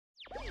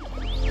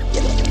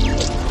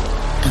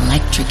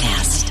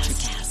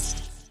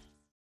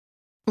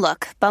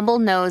Look, Bumble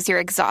knows you're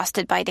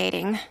exhausted by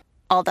dating.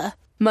 All the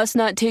must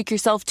not take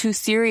yourself too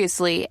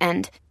seriously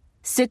and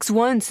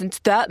 6'1" since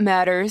that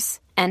matters.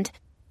 And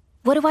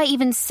what do I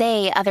even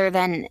say other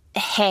than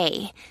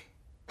hey?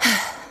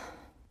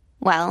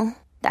 Well,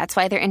 that's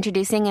why they're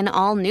introducing an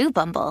all-new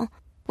Bumble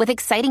with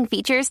exciting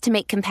features to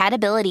make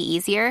compatibility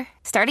easier,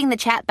 starting the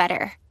chat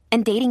better,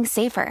 and dating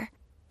safer.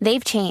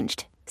 They've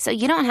changed, so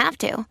you don't have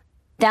to.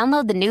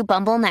 Download the new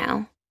Bumble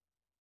now.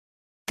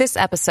 This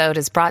episode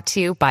is brought to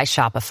you by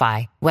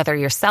Shopify. Whether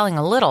you're selling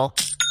a little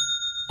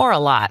or a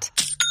lot,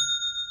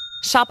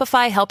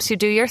 Shopify helps you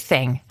do your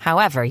thing,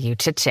 however you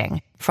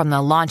cha-ching. From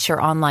the launch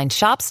your online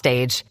shop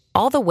stage,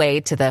 all the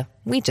way to the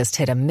we just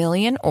hit 1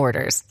 million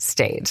orders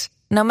stage.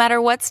 No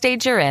matter what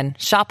stage you're in,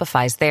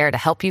 Shopify's there to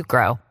help you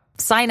grow.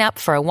 Sign up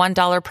for a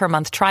 $1 per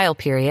month trial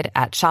period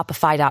at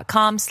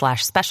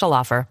shopify.com/special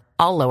offer,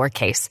 all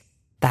lowercase.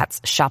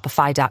 That's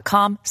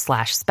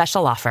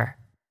shopify.com/special offer.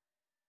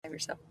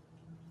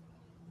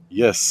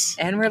 Yes.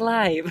 And we're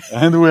live.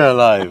 And we are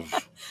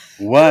live.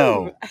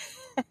 Wow.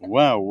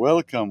 Wow.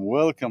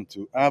 Welcome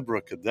to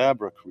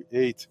Abracadabra,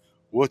 Create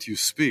What You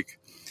Speak.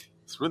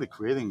 It's really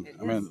creating,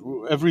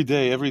 every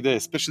day,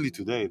 especially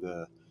today,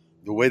 the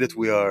way that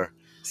we are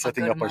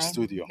setting up our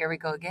studio. Here we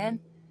go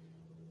again.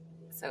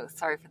 So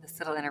sorry for this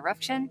little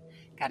interruption.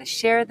 Got to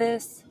share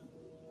this.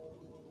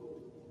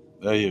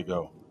 There you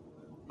go.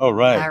 All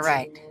right. All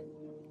right.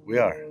 We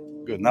are.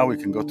 Good. Now we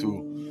can go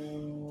to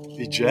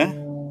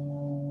Ije.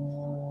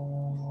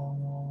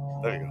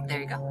 There you go. There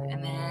you go.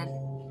 And then,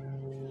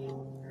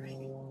 all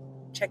right.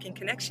 Checking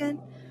connection.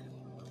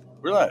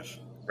 We're live.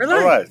 We're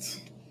live. All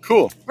right.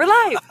 Cool. We're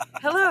live.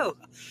 Hello.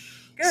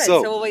 Good.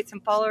 So we'll wait some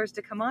followers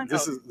to come on.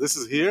 This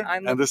is here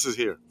and this is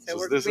here. So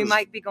we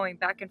might be going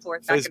back and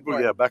forth.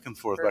 Facebook, yeah, back and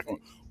forth.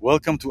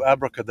 Welcome to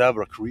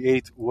Abracadabra,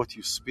 Create What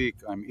You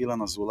Speak. I'm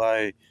iLan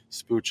Azoulai,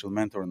 spiritual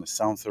mentor and a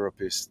sound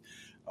therapist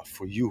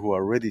for you who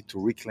are ready to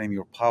reclaim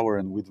your power.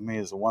 And with me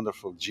is a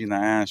wonderful Gina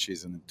Ann.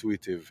 She's an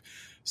intuitive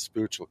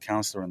spiritual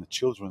counselor and a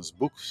children's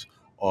books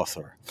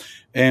author.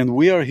 And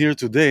we are here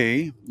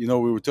today. You know,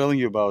 we were telling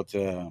you about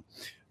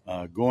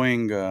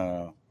going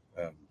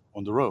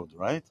on the road,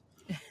 right?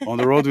 On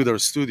the road with our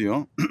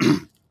studio.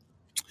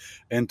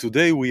 And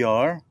today we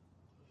are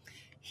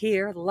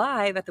here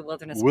live at the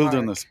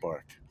Wilderness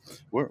Park.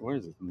 Where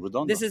is it? In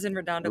Redondo. This is in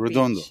Redondo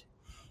Beach.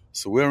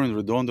 So we're in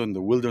Redondo in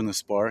the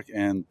Wilderness Park,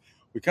 and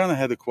we kind of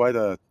had quite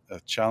a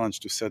challenge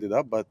to set it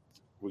up, but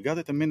we got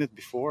it a minute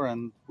before,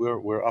 and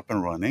we're up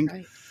and running.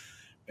 Right.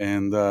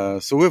 And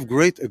so we have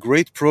a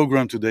great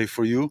program today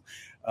for you.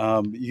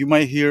 You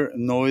might hear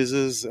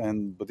noises,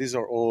 but these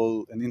are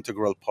all an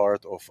integral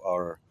part of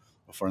our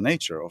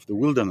nature, of the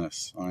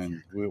wilderness. I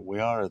mean, we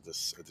are at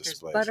this There's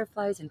place.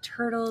 Butterflies and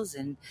turtles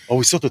and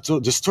we saw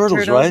just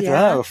turtles, right?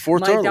 Yeah, 4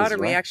 turtles. My daughter,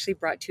 right? We actually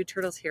brought 2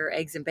 turtles here,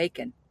 eggs and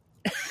bacon.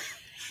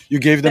 You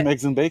gave them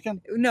eggs and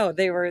bacon? No,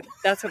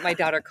 that's what my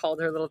daughter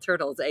called her little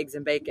turtles, eggs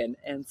and bacon.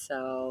 And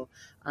so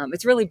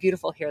it's really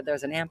beautiful here.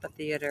 There's an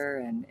amphitheater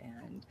and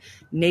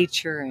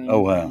nature and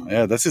oh wow,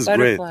 yeah, this is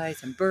butterflies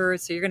great. And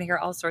birds. So you're going to hear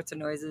all sorts of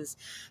noises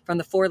from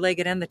the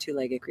 4-legged and the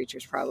 2-legged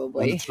creatures,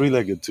 probably, and the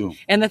 3-legged too,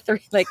 and the 3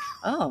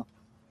 oh.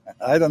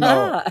 I don't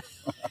know.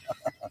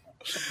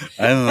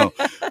 I don't know,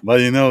 but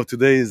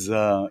today is we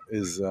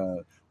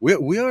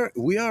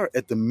are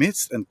at the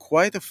midst and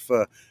quite of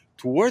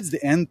towards the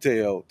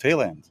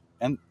tail end,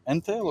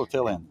 end tail or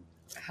tail end,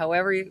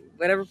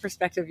 whatever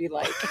perspective you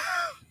like,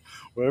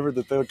 wherever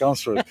the tail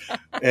comes from.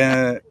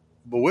 But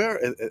we're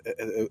at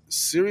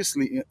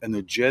seriously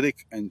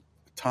energetic and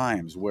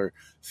times where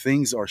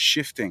things are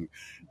shifting,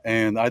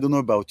 and I don't know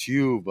about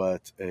you,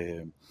 but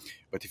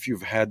if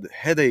you've had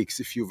headaches,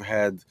 if you've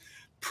had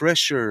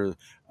pressure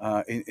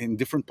in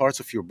different parts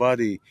of your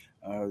body,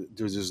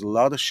 there's a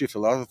lot of shift, a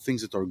lot of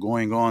things that are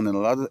going on, and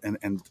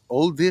and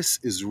all this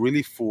is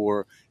really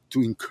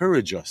to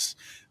encourage us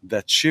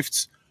that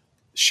shift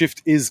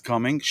is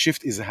coming,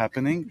 shift is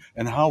happening,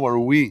 and how are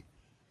we?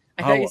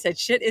 I thought you said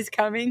shit is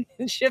coming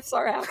and shifts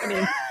are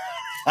happening.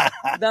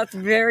 That's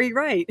very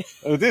right.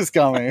 It is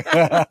coming.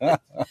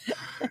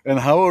 And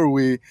how are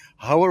we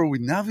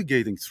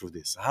navigating through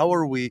this? How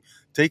are we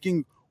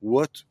taking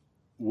what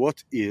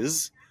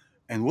is,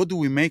 and what do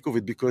we make of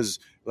it? Because,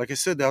 like I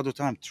said the other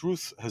time,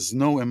 truth has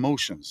no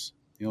emotions.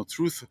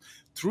 Truth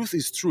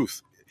is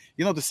truth.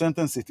 The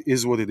sentence, it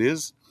is what it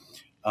is.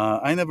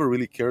 I never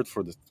really cared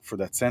for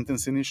that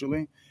sentence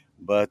initially,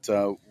 but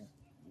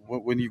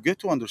when you get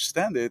to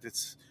understand it,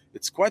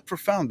 it's quite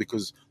profound,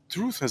 because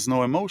truth has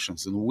no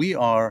emotions, and we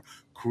are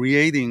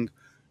creating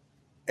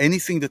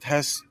anything that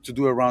has to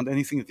do around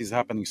anything that is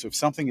happening. So if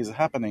something is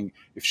happening,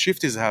 if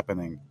shift is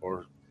happening,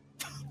 or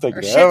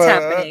shit's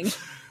happening,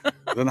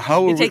 then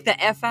how you take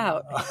the F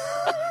out.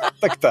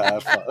 Take the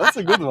F out. That's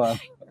a good one.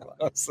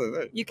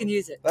 You can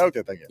use it.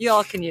 Okay, thank you. You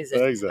all can use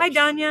it. Exactly. Hi,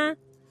 Danya.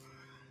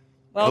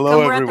 Welcome. Hello,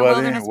 We're everybody. At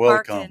the Wilderness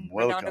Park in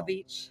Welcome. Redondo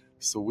Beach.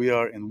 So we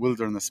are in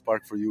Wilderness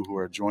Park for you who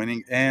are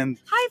joining. And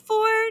hi,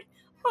 Ford.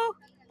 Oh.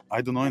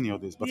 I don't know any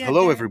of this, but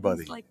hello,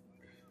 everybody.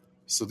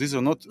 So these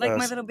are not like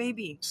my little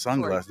baby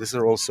sunglasses. These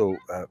are also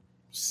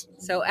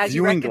so as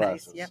you viewing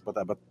recognize, glasses. yeah. But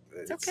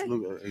It's okay.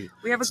 It's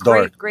we have a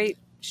dark. great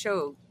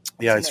show.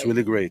 Yeah, tonight. it's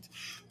really great.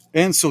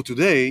 And so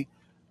today,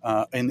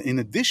 and in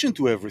addition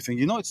to everything,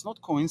 it's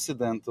not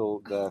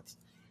coincidental that.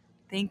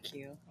 Thank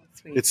you.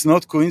 Sweet. It's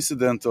not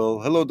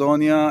coincidental. Hello,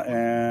 Donia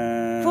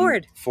and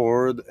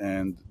Ford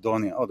and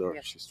Donia. Oh, there,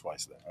 yes. She's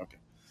twice there. Okay.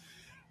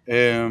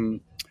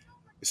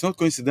 It's not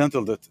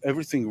coincidental that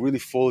everything really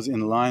falls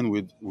in line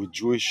with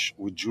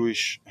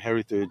Jewish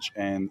heritage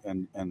and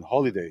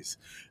holidays.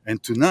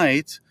 And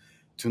tonight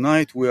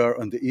we are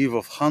on the eve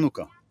of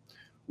Hanukkah,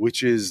 which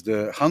is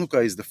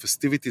Hanukkah is the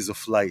festivities of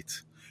light,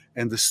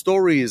 and the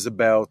story is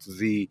about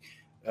the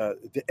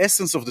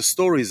essence of the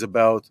story is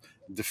about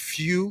the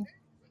few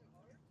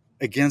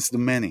against the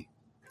many,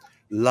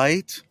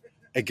 light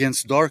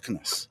against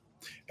darkness,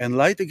 and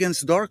light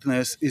against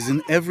darkness is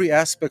in every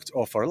aspect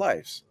of our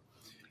lives.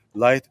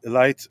 Light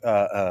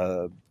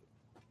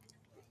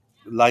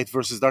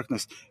versus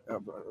darkness.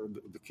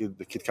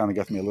 The kid kind of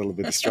got me a little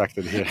bit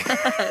distracted here.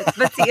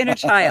 That's the inner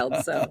child.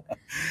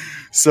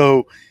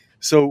 So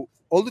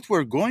all that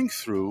we're going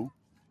through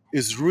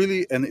is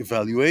really an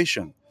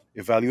evaluation.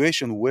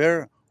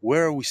 Where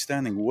are we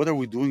standing? What are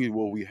we doing with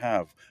what we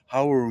have?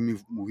 How are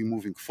we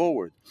moving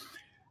forward?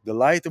 The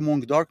light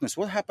among darkness.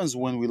 What happens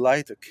when we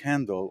light a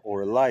candle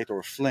or a light or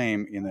a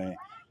flame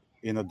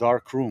in a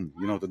dark room?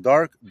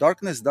 The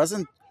darkness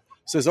doesn't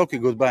says, okay,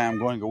 goodbye, I'm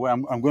going away.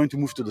 I'm going to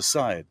move to the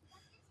side.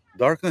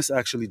 Darkness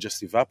actually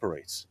just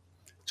evaporates,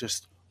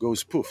 just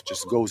goes poof,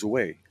 just goes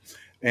away.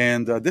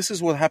 And this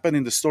is what happened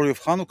in the story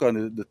of Hanukkah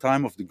in the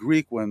time of the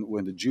Greek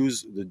when the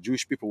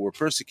Jewish people were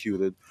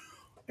persecuted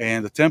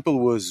and the temple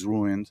was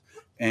ruined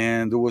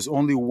and there was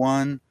only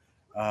one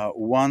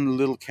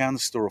little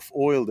canister of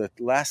oil that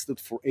lasted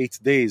for 8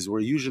 days,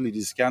 where usually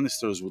these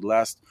canisters would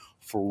last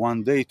for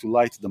 1 day to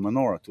light the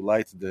menorah, to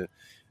light the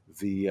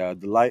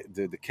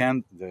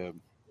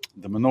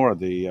menorah,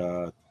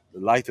 the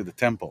light of the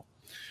temple.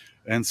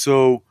 And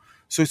so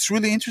it's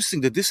really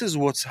interesting that this is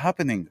what's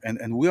happening,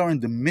 and we are in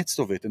the midst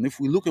of it. And if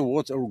we look at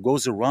what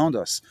goes around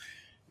us,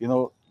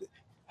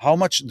 how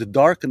much the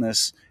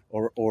darkness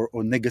or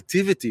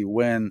negativity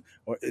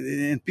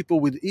and people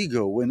with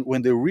ego,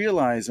 when they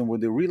realize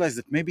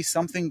that maybe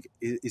something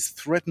is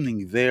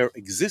threatening their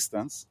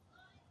existence,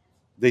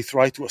 they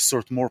try to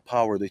assert more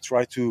power. They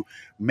try to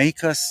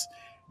make us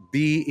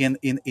be in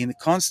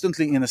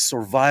constantly in a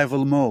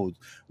survival mode.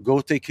 Go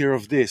take care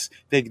of this.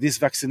 Take this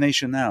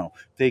vaccination now.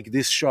 Take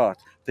this shot.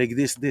 Take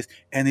this,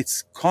 and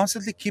it's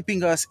constantly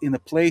keeping us in a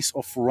place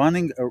of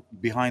running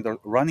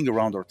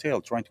around our tail,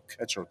 trying to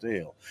catch our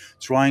tail,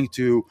 trying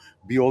to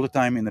be all the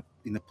time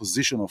in a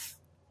position of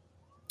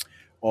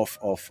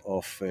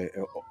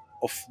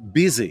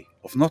busy,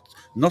 of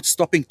not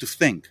stopping to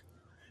think.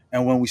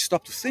 And when we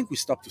stop to think,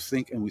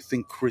 and we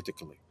think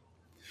critically.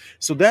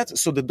 So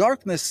the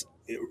darkness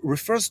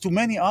refers to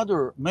many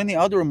other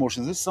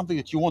emotions. This is something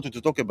that you wanted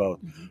to talk about,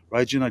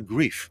 right, Gina?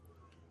 Grief.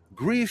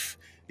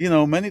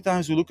 Many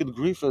times we look at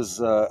grief as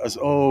I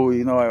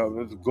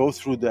go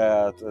through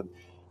that,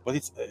 but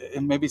it's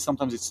and maybe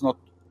sometimes it's not.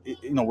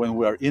 When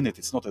we are in it,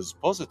 it's not as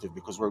positive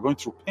because we're going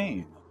through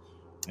pain.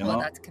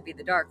 That could be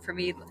the dark for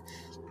me.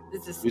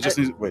 This is. We just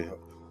need wait.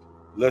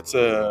 Let's.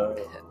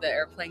 The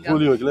airplane.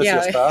 Julio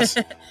Iglesias pass.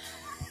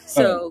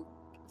 So,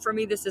 for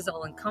me, this is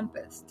all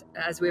encompassed.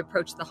 As we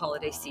approach the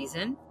holiday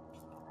season,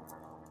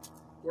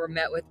 we're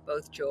met with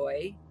both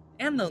joy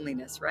and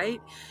loneliness,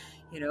 right?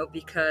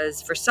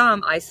 Because for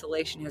some,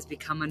 isolation has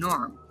become a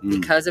norm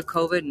because of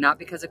COVID, not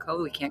because of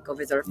COVID. We can't go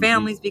visit our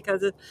families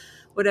because of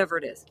whatever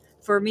it is.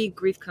 For me,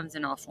 grief comes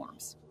in all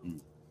forms.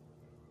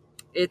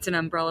 It's an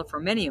umbrella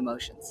for many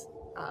emotions: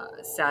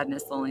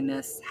 sadness,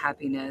 loneliness,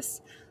 happiness,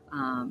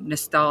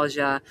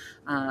 nostalgia.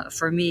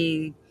 For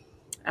me,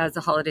 as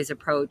the holidays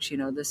approach,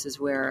 this is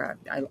where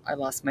I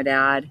lost my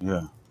dad.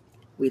 Yeah.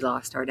 We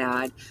lost our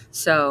dad.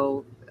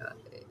 So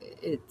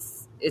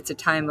it's a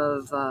time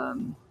of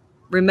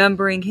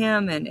remembering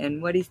him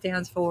and what he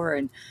stands for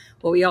and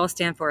what we all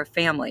stand for, a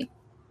family.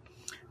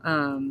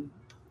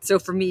 So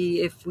for me,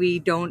 if we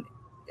don't,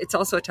 it's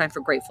also a time for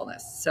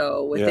gratefulness.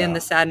 So within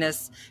the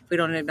sadness, if we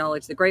don't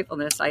acknowledge the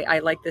gratefulness, I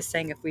like this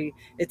saying,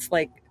 it's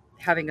like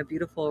having a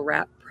beautiful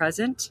wrapped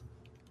present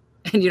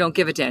and you don't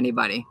give it to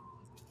anybody.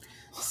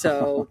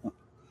 So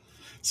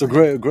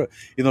great.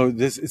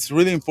 It's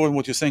really important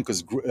what you're saying,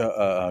 because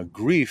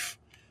grief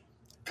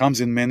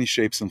comes in many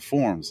shapes and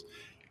forms.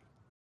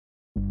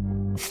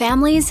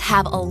 Families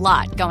have a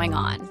lot going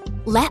on.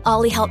 Let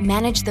Ollie help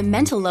manage the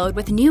mental load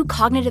with new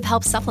cognitive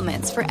help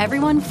supplements for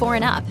everyone 4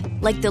 and up,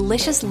 like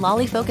delicious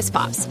Lolly Focus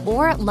Pops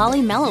or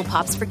Lolly Mellow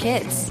Pops for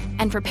kids.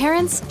 And for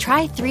parents,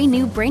 try 3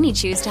 new Brainy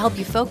Chews to help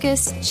you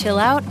focus, chill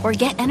out, or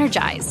get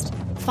energized.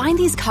 Find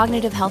these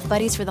cognitive health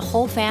buddies for the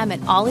whole fam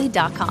at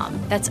ollie.com.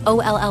 That's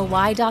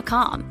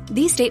OLLY.com.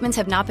 These statements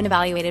have not been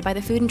evaluated by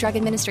the Food and Drug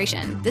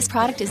Administration. This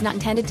product is not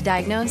intended to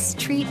diagnose,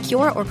 treat,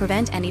 cure, or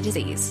prevent any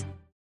disease.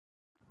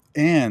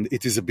 And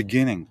it is a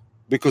beginning,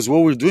 because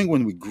what we're doing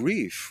when we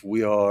grieve,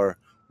 we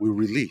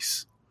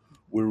release.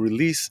 we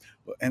release,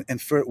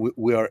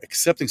 we are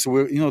accepting.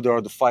 So there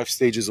are the 5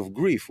 stages of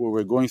grief, where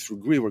we're going through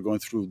grief, we're going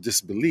through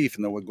disbelief,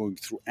 and then we're going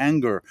through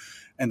anger,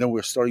 and then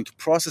we're starting to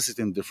process it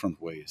in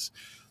different ways.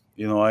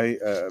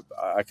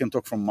 I can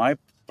talk from my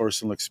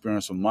personal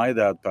experience when my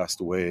dad passed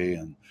away,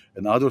 and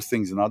other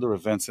things and other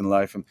events in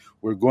life, and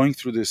we're going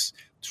through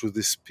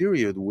this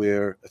period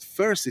where at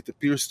first it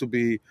appears to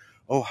be,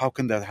 oh, how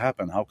can that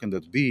happen? How can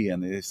that be?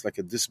 And it's like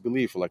a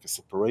disbelief, like a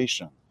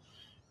separation.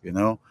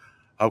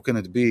 How can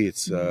it be?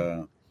 It's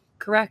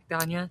correct,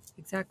 Danya.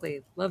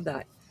 Exactly. Love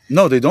that.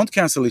 No, they don't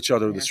cancel each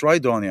other. That's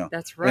right, Donia.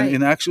 That's right.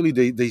 And actually,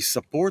 they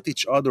support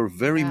each other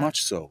very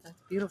much so.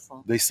 That's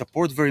beautiful. They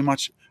support very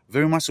much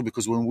so,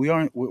 because when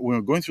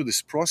we're going through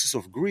this process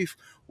of grief,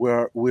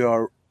 we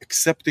are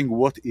accepting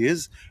what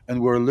is,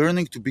 and we're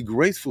learning to be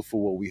grateful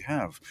for what we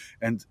have,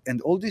 and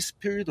all this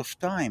period of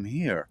time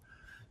here,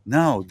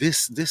 now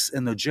this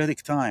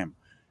energetic time,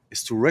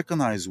 is to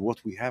recognize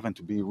what we have and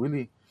to be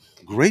really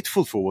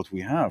grateful for what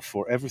we have,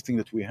 for everything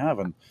that we have,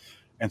 and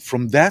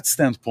from that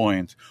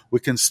standpoint, we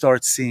can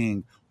start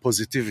seeing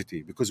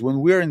positivity. Because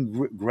when we are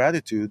in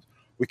gratitude,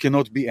 we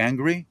cannot be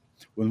angry.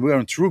 When we are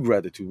in true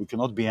gratitude, we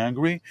cannot be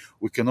angry.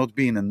 We cannot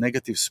be in a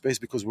negative space,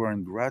 because we're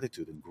in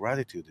gratitude. And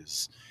gratitude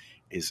is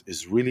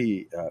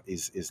really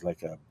is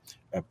like a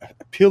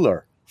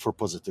pillar for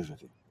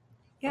positivity.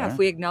 Yeah, right? If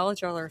we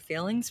acknowledge all our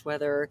feelings,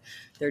 whether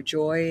they're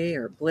joy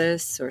or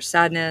bliss or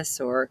sadness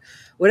or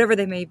whatever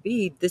they may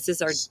be, this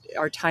is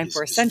our time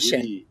for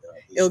ascension. Really,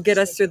 it'll get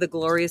us through the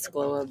glorious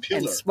glow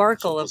and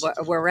sparkle of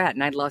where we're at.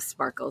 And I love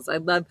sparkles.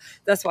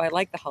 That's why I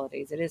like the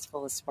holidays. It is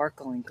full of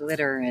sparkle and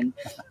glitter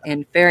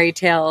and fairy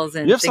tales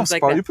and things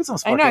like that. You put some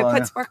sparkle on. I know, I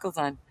put sparkles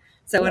on.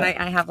 So when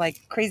I have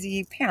like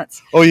crazy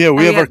pants. Oh yeah,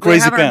 we have our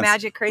crazy pants. Our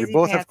magic crazy we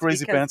both pants have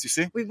crazy pants, you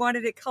see? We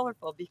wanted it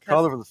colorful because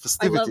colorful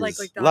festivities, I love, like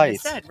Donna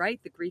said, right?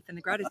 The grief and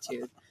the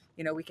gratitude.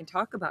 We can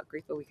talk about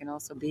grief, but we can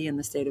also be in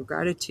the state of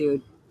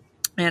gratitude.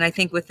 And I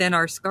think within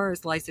our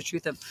scars lies the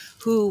truth of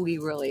who we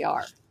really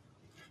are.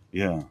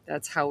 Yeah.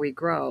 That's how we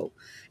grow.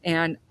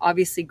 And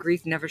obviously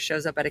grief never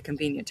shows up at a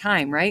convenient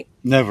time, right?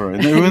 Never. we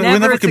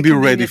never can be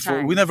ready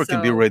for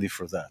can be ready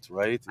for that,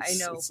 right? I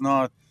know. It's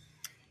not.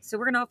 So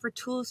we're going to offer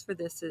tools for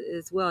this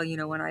as well.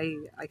 When I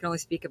can only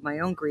speak of my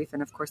own grief.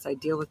 And of course I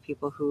deal with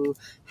people who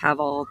have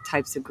all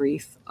types of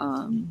grief,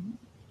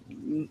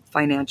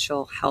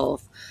 financial,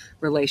 health,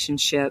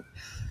 relationship.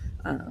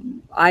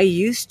 I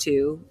used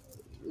to,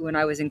 when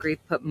I was in grief,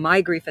 put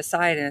my grief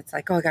aside, and it's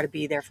like, oh, I got to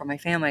be there for my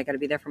family. I got to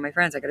be there for my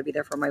friends. I got to be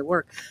there for my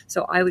work.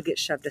 So I would get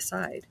shoved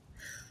aside.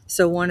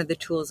 So one of the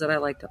tools that I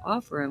like to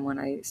offer, and when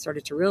I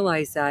started to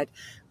realize that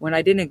when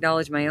I didn't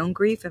acknowledge my own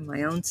grief and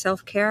my own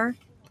self-care,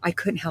 I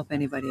couldn't help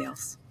anybody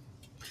else.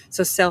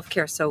 So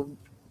self-care. So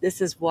this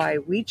is why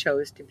we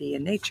chose to be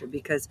in nature,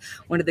 because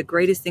one of the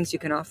greatest things you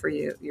can offer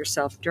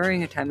yourself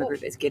during a time of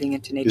grief is getting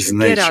into nature.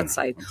 Get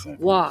outside,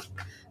 walk,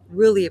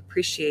 really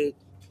appreciate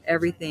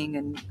everything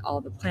and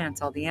all the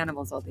plants, all the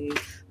animals, all the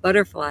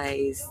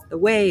butterflies, the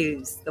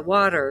waves, the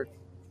water.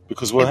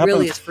 Because what it happens,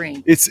 really is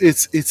freeing.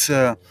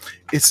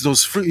 It's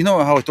those free.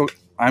 How I talk.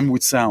 I'm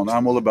with sound.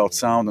 I'm all about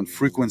sound and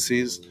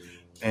frequencies.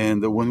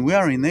 And when we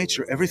are in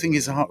nature, everything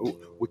is.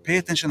 We pay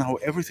attention how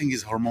everything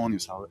is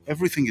harmonious, how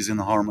everything is in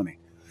harmony.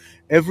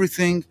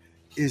 Everything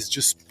is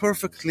just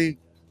perfectly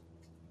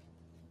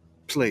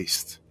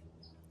placed.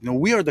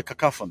 We are the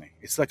cacophony.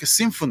 It's like a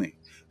symphony.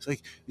 It's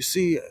like you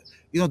see,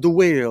 the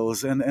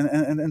whales and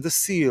the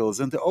seals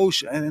and the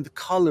ocean and the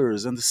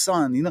colors and the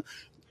sun.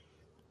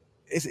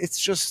 It's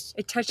just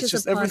it touches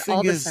just upon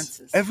all the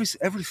senses.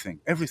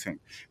 Everything.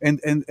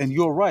 And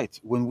you're right.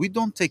 When we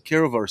don't take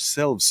care of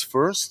ourselves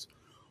first,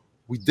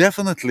 we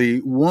definitely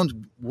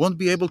won't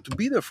be able to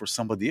be there for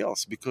somebody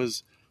else,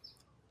 because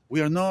we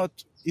are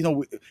not.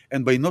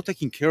 And by not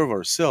taking care of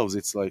ourselves,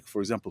 it's like,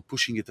 for example,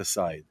 pushing it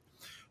aside,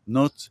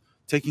 not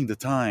taking the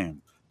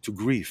time to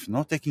grieve,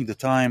 not taking the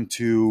time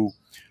to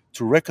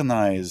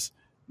recognize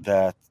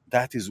that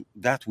is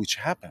that which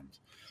happened,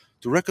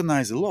 to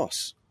recognize a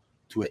loss,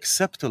 to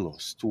accept a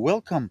loss, to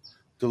welcome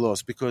the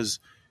loss, because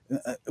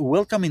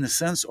welcome in a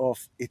sense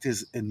of it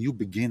is a new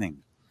beginning.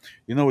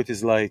 It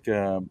is like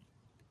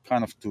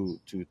kind of to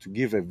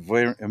give a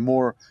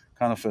more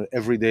kind of a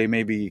everyday,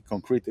 maybe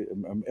concrete,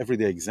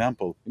 everyday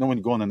example. When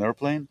you go on an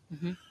airplane,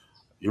 mm-hmm.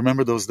 You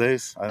remember those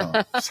days? I don't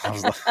know.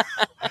 Sounds like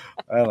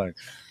I like,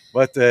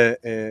 but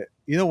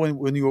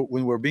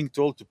when we're being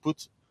told to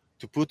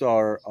put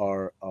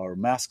our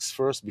masks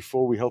first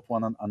before we help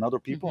another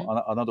people,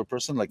 mm-hmm. another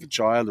person, like a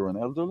child or an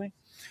elderly.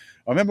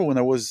 I remember when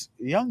I was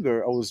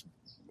younger,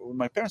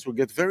 my parents would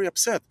get very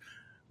upset.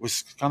 It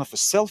was kind of a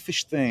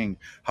selfish thing.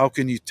 How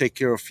can you take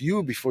care of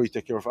you before you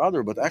take care of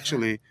others? But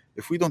actually,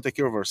 if we don't take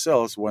care of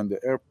ourselves, when the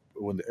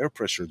air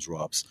pressure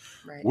drops,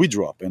 right. We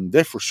drop, and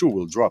they for sure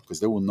will drop,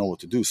 because they will know what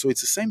to do. So it's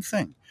the same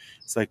thing.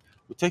 It's like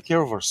we take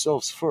care of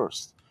ourselves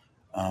first,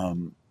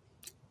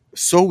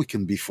 so we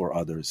can be for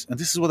others. And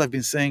this is what I've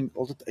been saying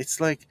all the time. It's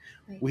like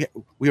we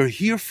are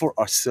here for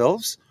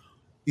ourselves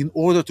in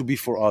order to be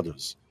for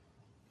others.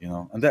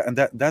 And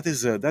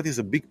that is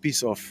a big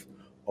piece of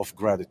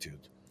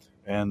gratitude.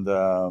 and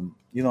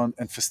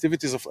and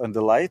festivities and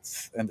the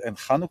lights and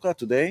Hanukkah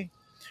today.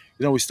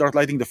 We start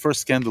lighting the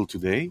first candle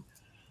today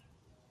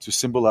to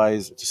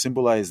symbolize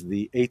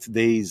the 8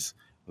 days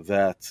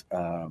that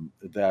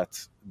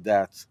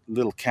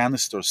little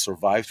canister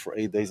survived for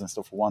 8 days instead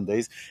of 1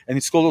 day, and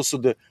it's called also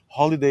the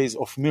holidays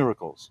of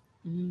miracles,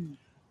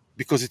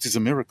 because it is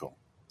a miracle.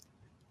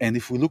 And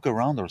if we look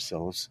around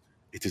ourselves,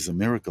 it is a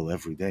miracle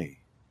every day.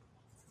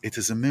 It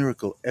is a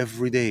miracle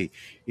every day.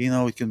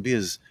 It can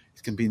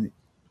be.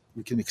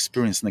 We can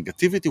experience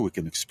negativity. We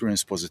can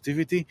experience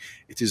positivity.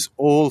 It is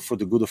all for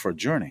the good of our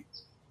journey.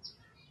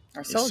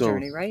 Our soul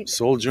journey, right?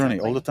 Soul journey,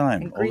 all the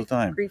time, and all the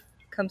time. Grief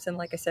comes in,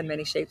 like I said,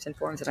 many shapes and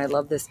forms, and I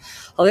love this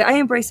holiday. I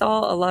embrace a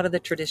lot of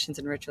the traditions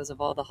and rituals of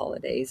all the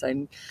holidays.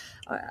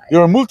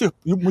 You're a multi.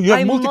 You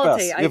have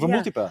multipass. You have a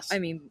multipass. I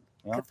mean,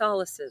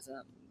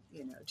 Catholicism,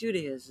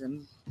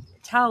 Judaism,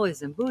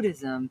 Taoism,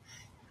 Buddhism.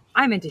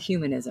 I'm into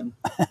humanism,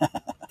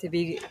 to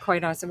be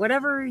quite honest.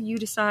 Whatever you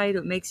decide,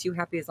 it makes you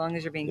happy as long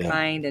as you're being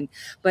kind.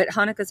 But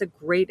Hanukkah's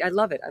I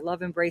love it. I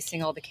love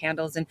embracing all the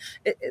candles. And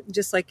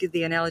just like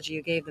the analogy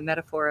you gave, the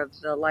metaphor of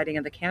the lighting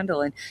of the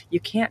candle. And you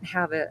can't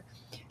have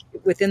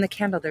within the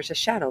candle, there's a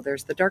shadow,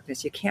 there's the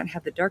darkness. You can't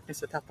have the darkness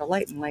without the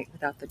light and light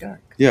without the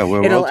dark. Yeah,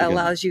 it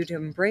allows you to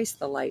embrace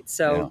the light.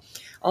 So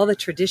all the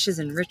traditions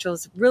and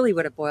rituals, really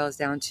what it boils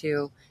down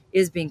to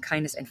is being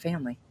kindness and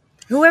family.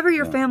 Whoever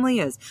your family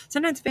is.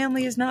 Sometimes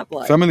family is not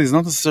blood. Family is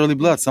not necessarily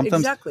blood.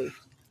 Sometimes, exactly.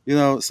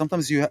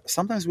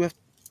 Sometimes we have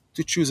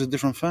to choose a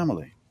different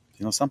family.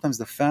 Sometimes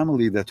the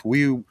family that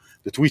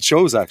we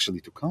chose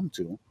actually to come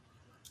to,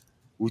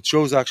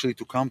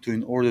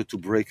 in order to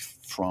break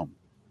from,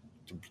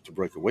 to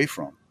break away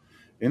from.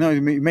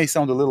 It may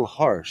sound a little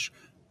harsh,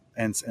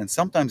 and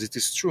sometimes it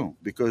is true,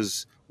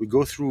 because we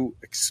go through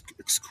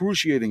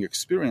excruciating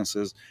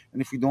experiences,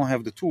 and if we don't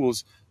have the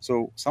tools,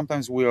 so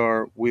sometimes we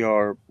are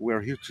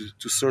here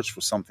to search for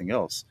something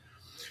else.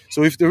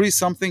 So if there is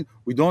something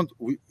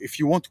if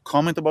you want to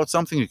comment about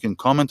something, you can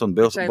comment on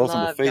both on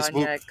the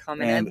Facebook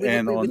and we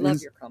on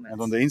love your comments.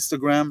 And on the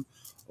Instagram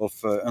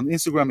on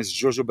Instagram is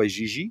Jojo by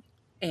Gigi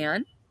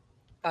and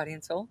Body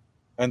and Soul.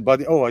 And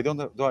Body. Oh, I don't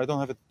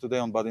have it today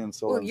on Body and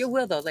Soul. Well, you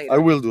will though later. I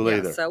will do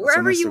later. So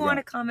wherever you want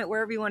to comment,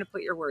 wherever you want to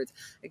put your words.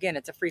 Again,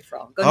 it's a free for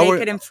all. Go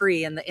naked and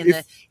free in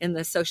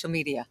the social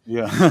media.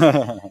 Yeah.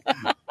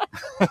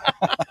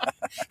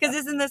 Because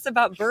isn't this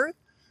about birth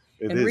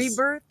and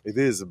rebirth? It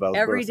is about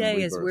every birth day.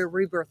 And is we're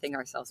rebirthing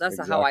ourselves. That's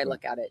how I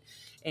look at it.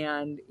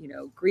 And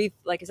grief,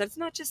 like I said, it's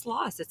not just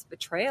loss; it's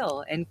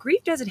betrayal. And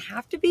grief doesn't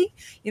have to be.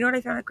 You know what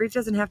I found out? Grief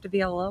doesn't have to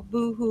be all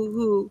boo hoo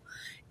hoo.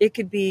 It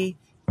could be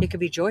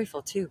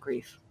joyful too.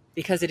 Grief.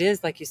 Because it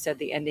is, like you said,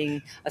 the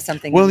ending of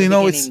something. Well,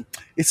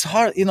 it's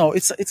hard.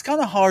 It's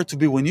kind of hard to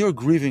be when you're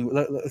grieving.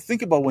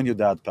 Think about when your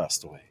dad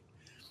passed away.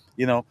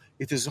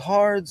 It is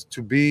hard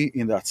to be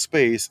in that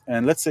space.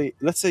 And let's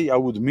say I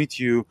would meet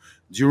you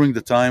during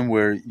the time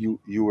where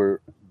you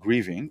were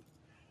grieving,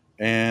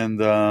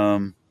 and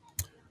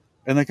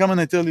I come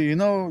and I tell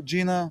you,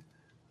 Gina,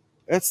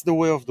 that's the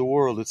way of the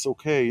world. It's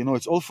okay.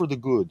 It's all for the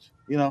good.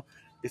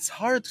 It's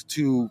hard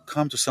to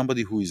come to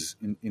somebody who is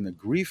in a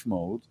grief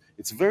mode.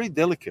 It's very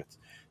delicate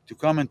to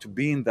come and to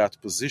be in that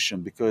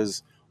position,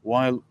 because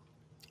while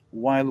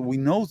we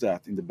know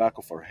that in the back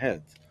of our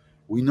head,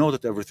 we know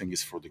that everything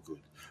is for the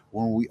good.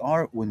 When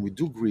we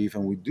do grieve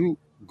and we do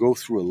go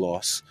through a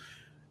loss,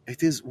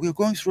 we're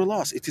going through a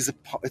loss. It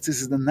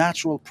is the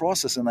natural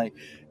process,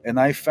 and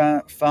I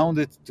found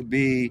it to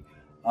be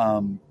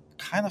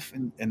kind of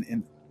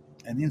an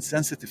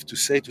insensitive to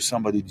say to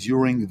somebody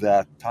during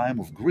that time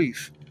of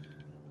grief,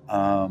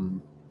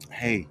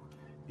 hey,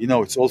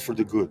 it's all for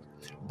the good.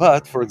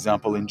 But for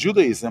example, in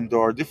Judaism, there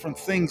are different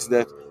things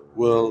that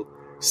will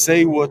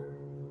say what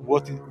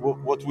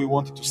we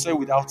wanted to say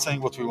without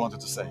saying what we wanted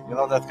to say.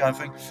 That kind of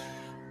thing.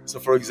 So,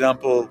 for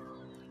example,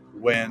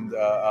 when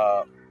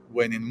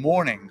in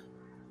mourning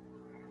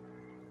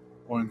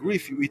or in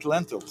grief, you eat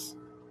lentils.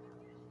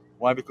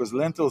 Why? Because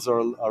lentils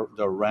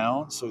they're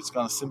round, so it's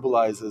kind of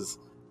symbolizes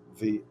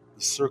the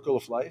circle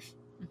of life.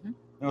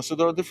 Mm-hmm. So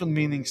there are different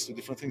meanings to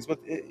different things, but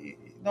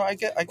I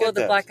get well,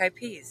 the that. black eyed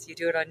peas, you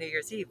do it on New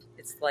Year's Eve.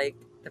 It's like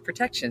the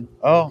protection.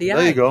 Oh,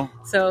 there you go.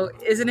 So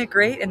isn't it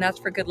great? And that's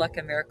for good luck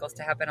and miracles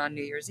to happen on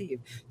New Year's Eve,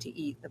 to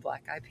eat the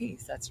black eyed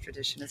peas. That's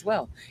tradition as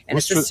well. And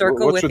it's a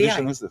circle with the eye. What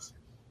tradition is this?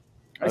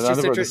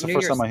 It's the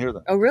first time I hear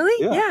that. Oh,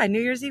 really? Yeah,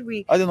 New Year's Eve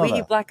we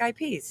eat black eyed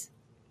peas.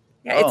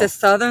 Yeah, It's a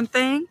Southern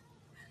thing.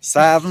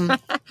 Southern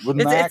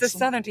it's a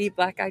Southern to eat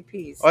black eyed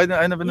peas. Oh,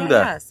 I never knew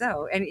that. Yeah,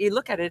 so and you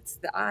look at it, it's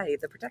the eye,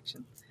 the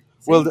protection.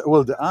 See?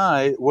 Well, the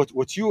eye.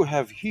 What you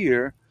have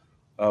here,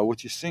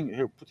 what you see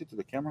here. Put it to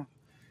the camera.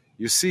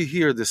 You see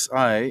here this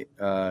eye.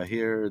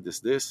 Here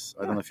this.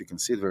 I don't know if you can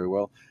see it very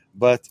well,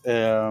 but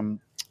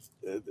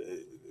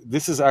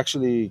this is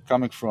actually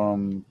coming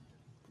from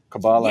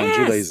Kabbalah and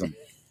Judaism.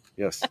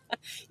 Yes.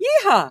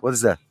 Yeah. What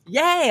is that?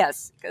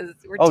 Yes, because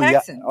we're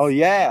Texans. Yeah. Oh,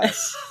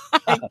 yes.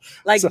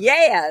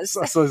 yes.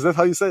 So is that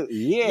how you say it?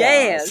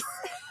 Yes.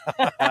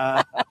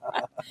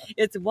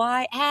 It's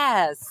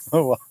Y-S.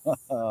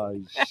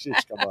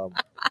 Shish kebab.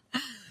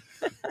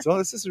 So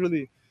this is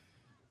really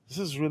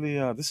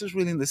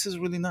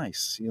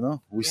nice. You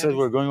know, we said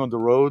we're going on the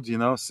road. You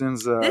know,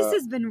 since this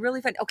has been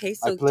really fun. Okay,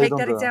 so played take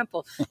that on the-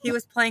 example. He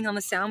was playing on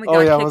the sound. We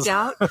got kicked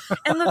out,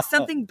 and look,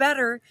 something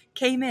better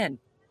came in.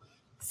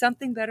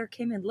 Something better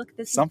came in. Look,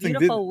 this is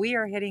beautiful. We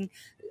are hitting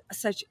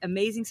such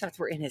amazing shots.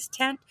 We're in his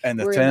tent.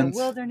 We're in the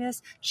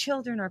wilderness.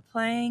 Children are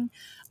playing.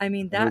 I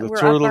mean, that the we're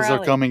turtles up our are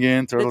alley. coming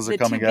in. Turtles are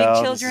coming two out.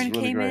 Big children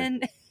came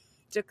in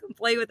to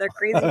play with their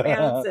crazy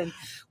pants, and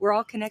we're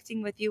all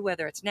connecting with you,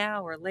 whether it's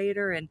now or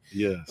later. And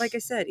like I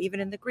said,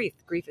 even in the grief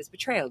is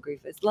betrayal.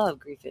 Grief is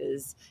love.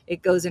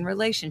 It goes in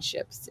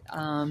relationships.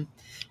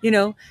 You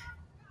know.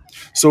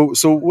 So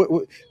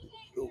what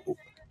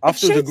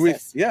after the grief,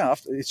 us.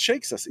 After it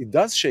shakes us. It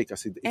does shake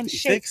us. It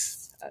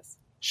shakes us.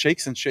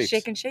 Shakes and shapes.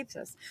 Shake and shapes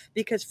us.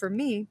 Because for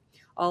me,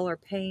 all our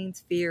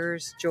pains,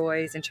 fears,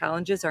 joys, and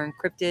challenges are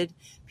encrypted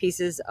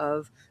pieces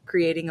of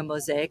creating a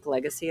mosaic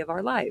legacy of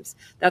our lives.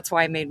 That's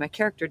why I made my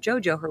character,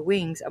 JoJo, her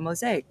wings, a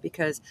mosaic,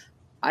 because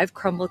I've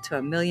crumbled to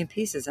a million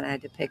pieces and I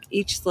had to pick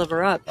each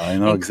sliver up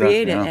and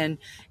create it. Yeah.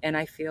 And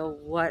I feel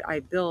what I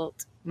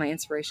built, my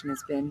inspiration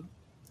has been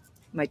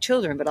my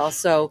children, but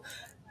also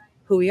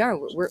who we are.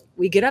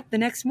 We get up the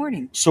next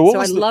morning. So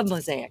I love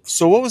mosaics.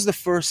 So what was the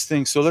first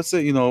thing? So let's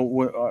say,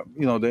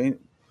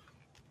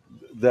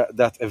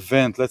 that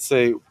event, let's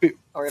say,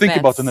 think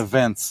about an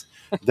event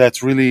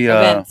that's really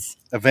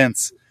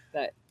events.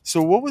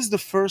 So what was the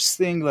first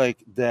thing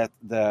like that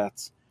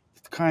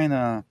kind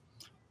of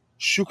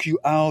shook you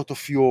out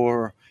of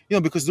your,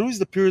 because there is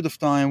the period of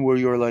time where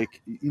you're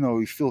like,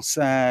 you feel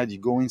sad, you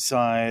go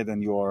inside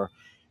and you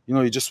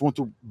just want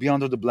to be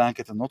under the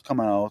blanket and not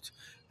come out.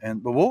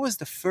 But what was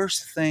the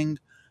first thing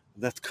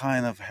that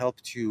kind of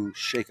helped you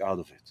shake out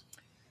of it?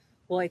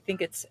 Well, I think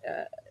it's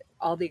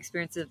all the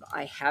experiences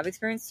I have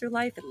experienced through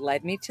life. It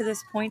led me to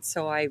this point,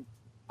 so I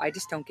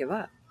just don't give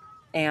up.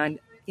 And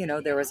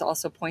there was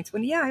also points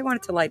when I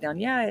wanted to lie down.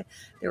 There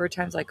were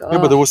times like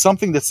but there was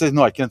something that said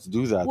no, I can't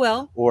do that.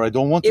 Well, or I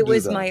don't want to do that. It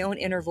was my own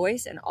inner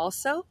voice, and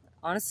also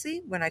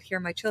honestly, when I'd hear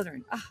my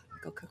children,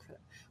 go cook for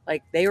them.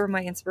 Like they were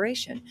my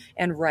inspiration,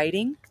 and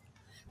writing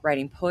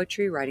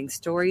poetry, writing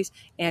stories,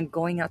 and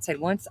going outside.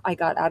 Once I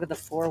got out of the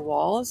four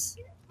walls,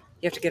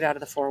 you have to get out of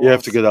the four walls. You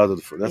have to get out of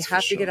the four. That's you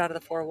have to get out of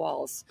the four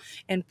walls,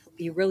 and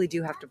you really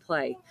do have to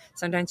play.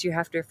 Sometimes you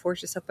have to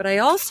force yourself. But I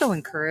also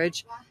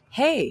encourage,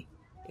 hey,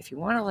 if you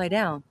want to lie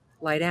down,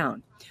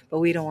 but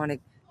we don't want to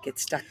get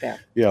stuck there.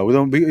 Yeah, we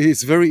don't.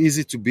 It's very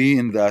easy to be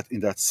in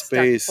that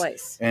space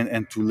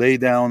and to lay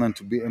down and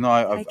to be.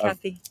 I've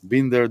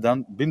been there,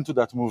 been to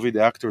that movie.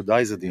 The actor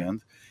dies at the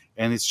end,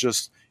 and it's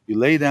just you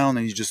lay down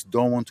and you just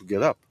don't want to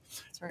get up.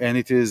 That's right. And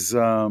it is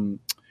going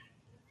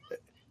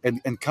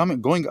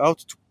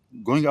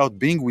out,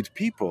 being with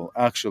people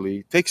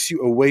actually takes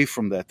you away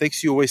from that.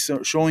 Takes you away,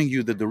 showing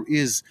you that there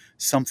is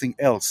something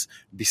else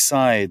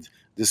beside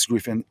this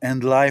grief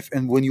and life.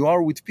 And when you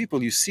are with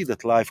people, you see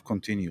that life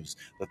continues,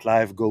 that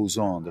life goes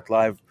on, that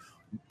life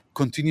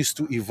continues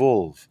to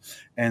evolve.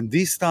 And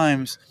these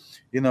times,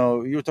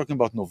 you're talking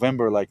about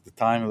November, like the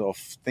time of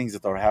things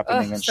that are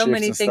happening and so shifts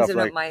many and things. stuff.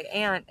 Like my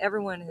aunt,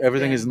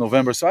 everything is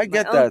November. So I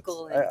get that.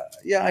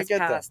 I get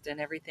that. And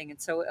everything. And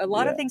so a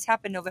lot of things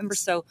happen November.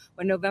 So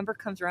when November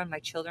comes around, my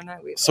children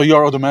and I. So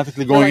you're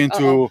automatically going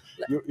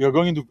you're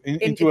going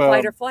into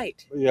flight or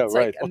flight. Yeah, it's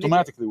right.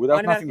 Automatically,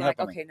 without nothing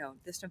happening. Okay, no,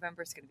 this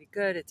November is going to be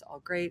good. It's all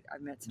great. I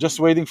met.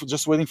 Just waiting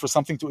for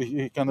something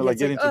to kind of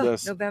get into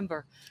this.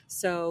 November.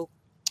 So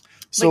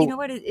you know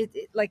what?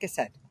 It like I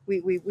said,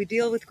 we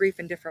deal with grief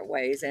in different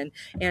ways, and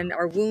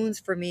our wounds,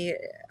 for me,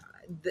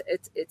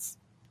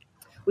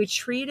 we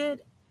treat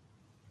it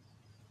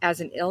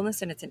as an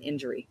illness and it's an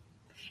injury,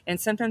 and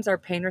sometimes our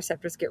pain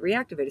receptors get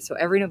reactivated. So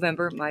every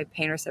November, my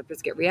pain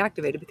receptors get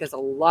reactivated because a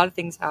lot of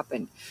things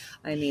happened.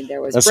 I mean,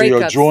 there was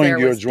breakups, there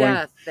was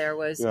death, there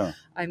was.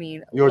 I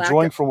mean, you're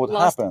drawing from what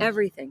lost happened.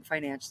 Everything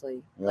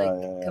financially,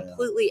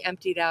 completely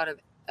emptied out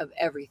of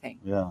everything.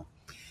 Yeah.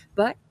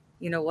 But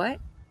you know what?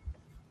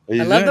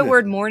 I love the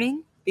word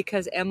mourning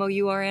because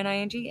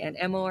mourning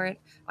and morn.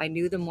 I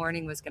knew the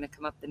morning was going to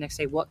come up the next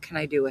day. What can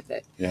I do with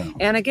it? Yeah.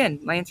 And again,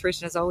 my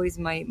inspiration is always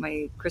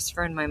my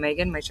Christopher and my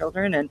Megan, my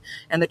children, and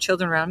the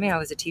children around me. I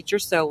was a teacher,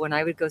 so when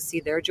I would go see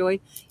their joy,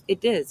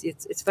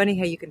 it's funny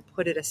how you can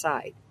put it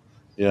aside.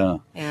 Yeah.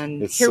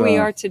 And here we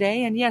are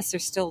today, and yes,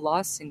 there's still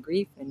loss and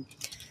grief,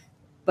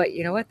 but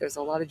you know what? There's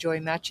a lot of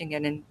joy matching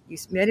it. And you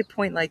made a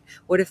point like,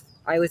 what if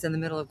I was in the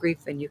middle of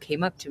grief and you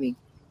came up to me?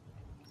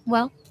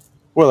 Well,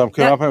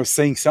 I was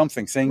saying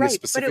something, saying a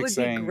specific but it would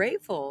saying. be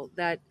grateful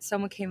that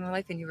someone came in my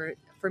life and you were.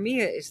 For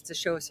me, it's to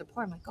show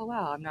support. I'm like, oh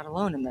wow, I'm not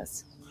alone in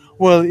this.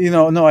 Well,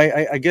 no,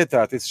 I get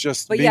that. It's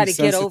just but being to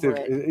sensitive. Get over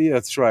it. Yeah,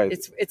 that's right.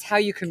 It's how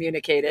you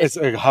communicate it. It's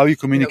how you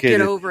communicate get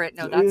it. over it.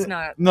 No, that's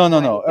not. No.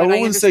 Right. I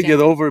wouldn't say get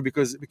over it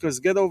because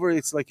get over it,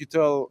 it's like you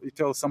tell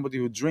somebody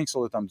who drinks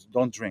all the time,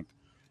 don't drink.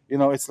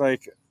 It's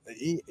like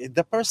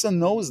the person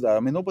knows that. I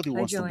mean, nobody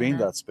wants to be in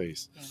that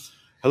space.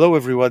 Hello,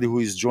 everybody who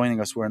is joining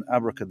us. We're in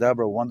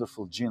Abracadabra,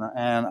 wonderful Gina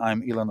Ann.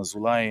 I'm iLan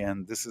Azoulai,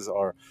 and this is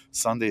our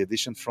Sunday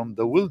edition from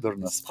the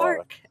Wilderness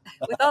Park.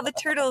 With all the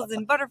turtles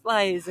and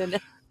butterflies and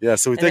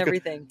So we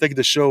everything. take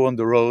the show on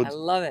the road. I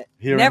love it.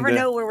 Here Never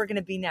know where we're going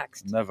to be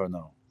next. Never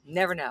know.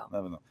 Never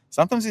know.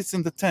 Sometimes it's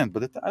in the tent,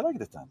 but I like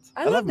the tent.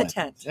 I love the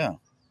tent. Yeah,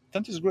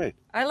 tent is great.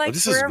 I like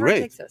this wherever is great.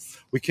 it takes us.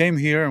 We came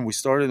here and we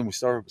started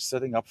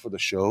setting up for the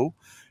show,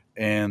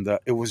 and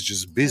it was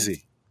just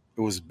busy. It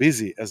was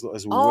busy as we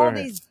were. All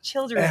these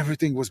children.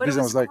 Everything was busy.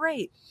 It I was was like,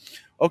 great.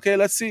 Okay,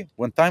 let's see.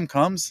 When time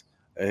comes,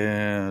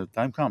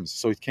 time comes.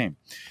 So it came.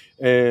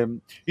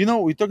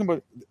 We're talking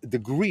about the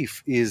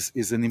grief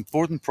is an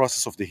important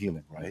process of the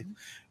healing, right?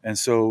 Mm-hmm. And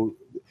so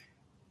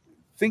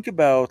think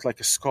about like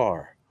a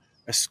scar.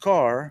 A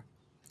scar,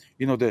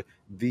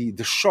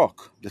 the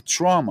shock, the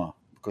trauma,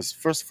 because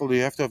first of all,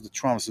 you have to have the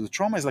trauma. So the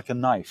trauma is like a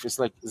knife. It's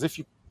like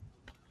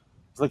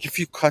if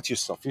you cut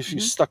yourself, if you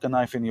stuck a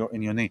knife in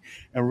your knee,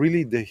 and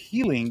really the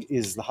healing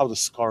is how the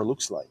scar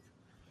looks like.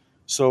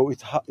 So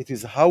it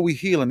is how we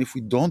heal, and if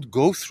we don't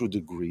go through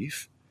the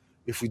grief,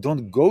 it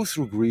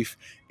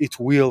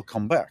will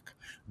come back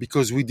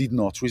because we did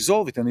not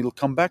resolve it, and it'll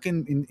come back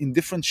in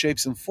different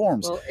shapes and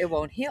forms. Well, it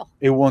won't heal.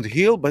 It won't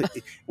heal, but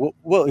it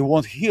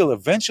won't heal.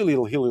 Eventually,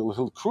 it'll heal. It'll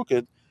heal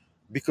crooked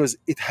because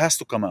it has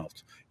to come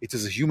out. It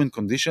is a human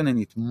condition, and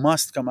it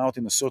must come out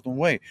in a certain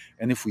way.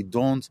 And if we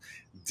don't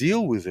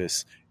deal with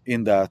this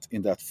in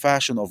that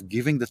fashion of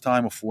giving the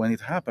time of when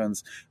it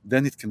happens,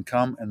 then it can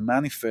come and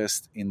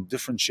manifest in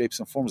different shapes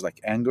and forms, like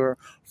anger,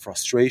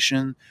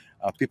 frustration.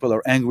 People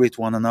are angry at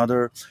one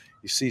another.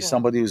 You see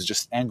somebody who's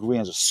just angry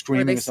and just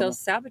screaming. Or they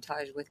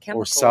self-sabotage with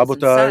chemicals, or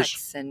sabotage,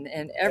 and sex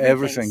and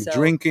everything. So,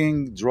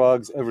 drinking,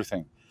 drugs,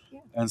 everything.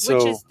 And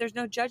so, there's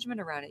no judgment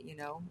around it,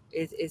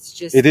 It's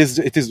just it is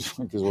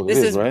what it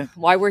is, right?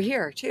 Why we're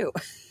here too.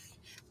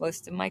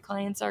 Most of my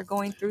clients are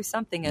going through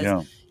something,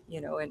 and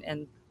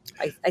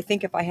I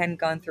think if I hadn't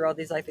gone through all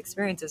these life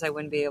experiences, I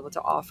wouldn't be able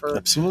to offer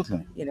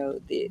absolutely,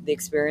 the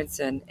experience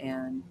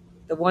and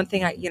the one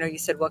thing you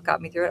said what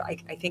got me through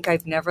it. I think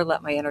I've never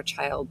let my inner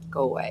child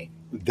go away.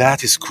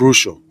 That is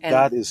crucial.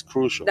 And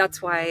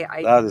that's why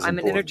I'm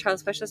an inner child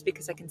specialist,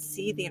 because I can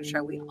see the inner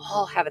child. We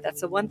all have it.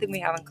 That's the one thing we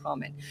have in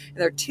common. And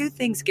there are two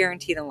things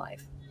guaranteed in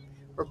life: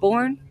 we're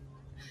born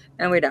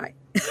and we die.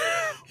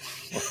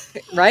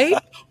 Right?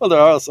 Well, there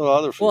are also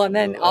other things. Well, and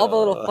then all the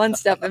little fun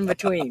stuff in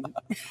between.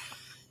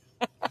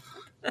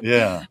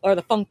 Yeah. Or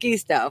the funky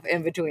stuff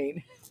in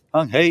between.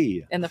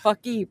 Hey. And the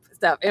funky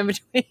stuff in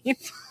between.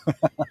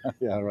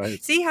 Yeah,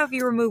 right. See how if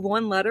you remove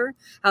one letter,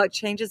 how it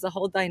changes the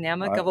whole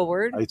dynamic of a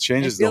word? It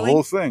changes the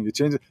whole thing. It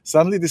changes.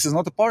 Suddenly, this is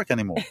not a park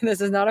anymore.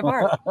 This is not a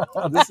park.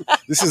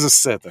 this is a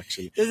set,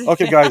 actually.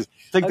 Okay, guys,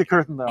 take the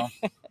curtain down.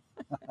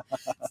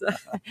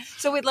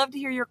 So we'd love to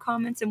hear your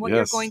comments and what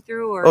you're going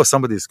through. Or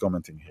somebody's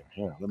commenting here.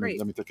 Yeah, let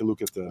me take a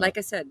look at the. Like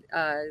I said,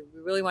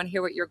 we really want to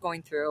hear what you're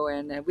going through,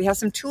 and we have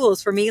some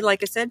tools for me.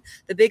 Like I said,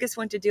 the biggest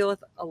one to deal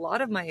with a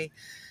lot of my,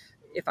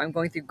 if I'm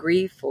going through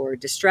grief or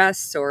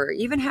distress or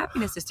even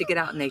happiness, is to get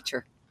out in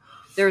nature.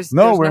 There's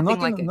we're nothing not.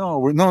 like it.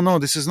 No.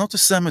 This is not a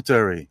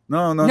cemetery.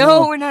 No.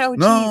 No, we're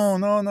not. Oh,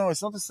 no.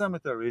 It's not a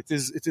cemetery. It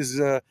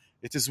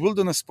is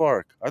Wilderness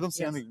Park. I don't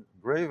see any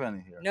grave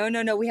any here.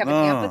 No. We have an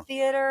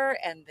amphitheater,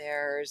 and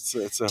there's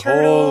it's a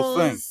turtles.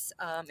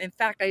 Whole thing. In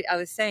fact, I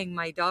was saying,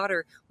 my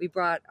daughter, we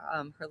brought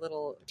her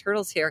little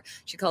turtles here.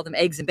 She called them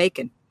eggs and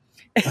bacon.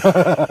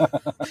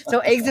 So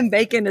eggs and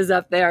bacon is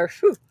up there.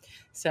 Whew.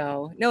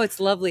 So no, it's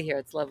lovely here.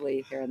 It's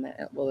lovely here in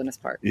the Wilderness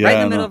Park, right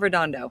in the middle of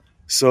Redondo.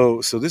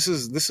 So this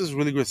is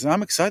really great.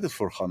 I'm excited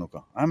for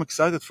Hanukkah. I'm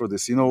excited for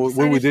this.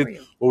 What we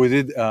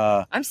did.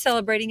 I'm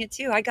celebrating it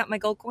too. I got my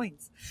gold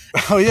coins.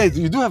 Oh yeah,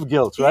 you do have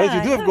gelt, right? Yeah,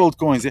 you do have gold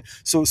coins. Yeah.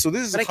 So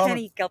this is. But I can't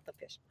eat gelt the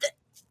fish.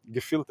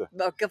 Gefilte.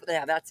 Oh,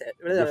 yeah, that's it.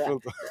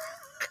 Gefilte.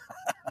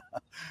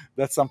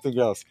 That's something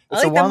else.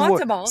 I like the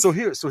matzo balls. So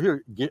here,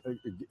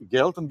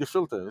 gelt and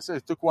gefilte. So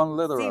it took one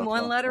letter out.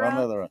 One letter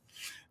out.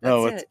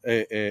 No,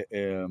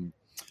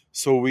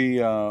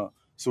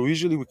 so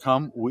usually we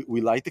come. We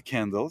light the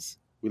candles.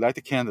 We light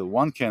a candle,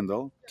 one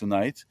candle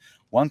tonight,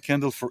 one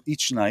candle for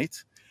each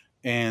night,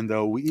 and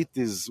we eat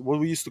these, what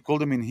we used to call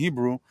them in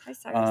Hebrew,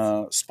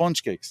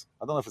 sponge cakes.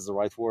 I don't know if it's the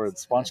right word,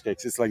 sponge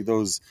cakes. It's like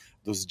those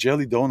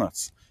jelly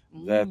donuts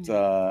that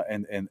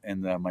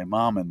and my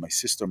mom and my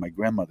sister, my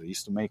grandmother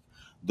used to make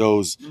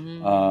those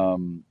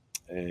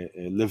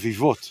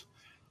levivot,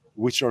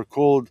 which are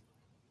called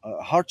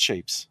heart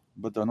shapes,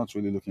 but they're not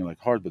really looking like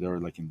heart, but they're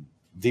like in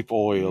deep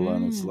oil,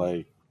 and it's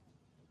like.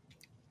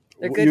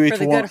 They're good for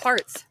the good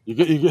hearts. You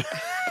get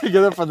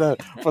it for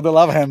the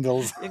love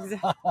handles.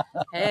 Exactly.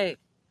 Hey.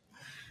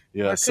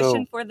 Yeah. Or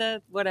cushion for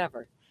the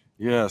whatever.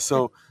 Yeah.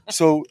 So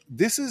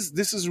this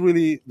is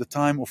really the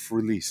time of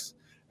release,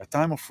 a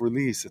time of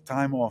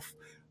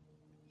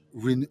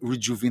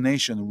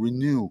rejuvenation,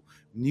 renew.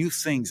 new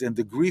things. And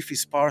the grief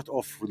is part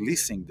of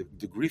releasing.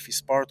 The grief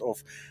is part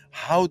of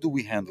how do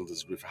we handle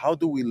this grief? How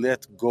do we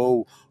let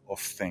go of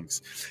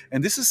things?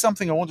 And this is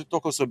something I want to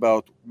talk also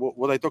about,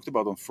 what I talked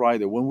about on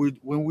Friday, when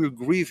we're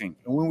grieving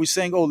and when we're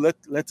saying, oh,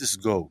 let this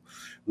go.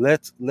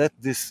 Let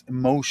this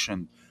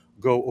emotion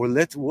go, or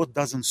let what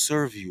doesn't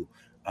serve you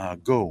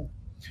go.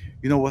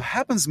 You know, what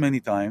happens many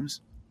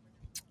times,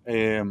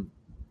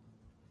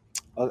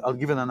 I'll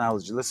give an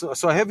analogy.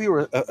 So I have here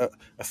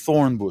a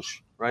thorn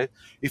bush, right?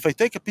 If I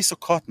take a piece of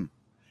cotton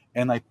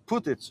and I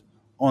put it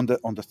on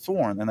the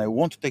thorn, and I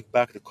want to take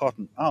back the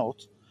cotton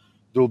out,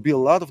 there will be a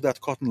lot of that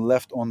cotton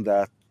left on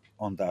that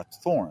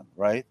thorn,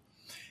 right?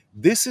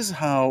 This is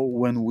how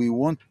when we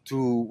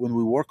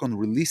work on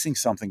releasing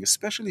something,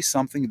 especially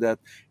something that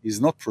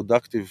is not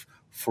productive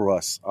for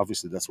us,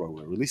 obviously that's why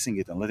we're releasing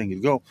it and letting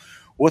it go.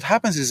 What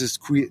happens is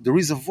there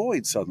is a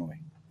void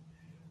suddenly.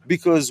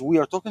 Because we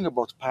are talking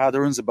about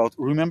patterns,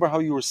 remember how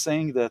you were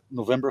saying that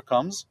November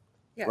comes,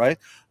 right?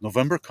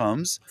 November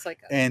comes,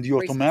 and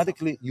you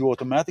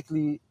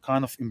automatically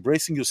kind of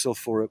embracing yourself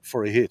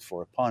for a hit,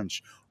 for a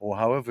punch, or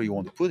however you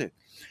want to put it.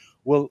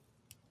 Well,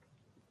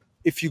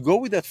 if you go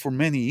with that for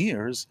many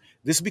years,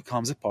 this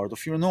becomes a part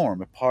of your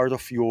norm, a part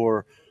of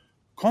your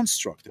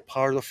construct, a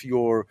part of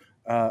your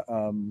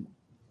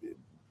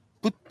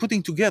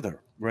putting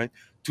together, right?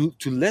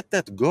 To let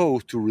that go,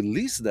 to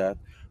release that,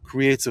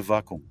 creates a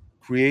vacuum.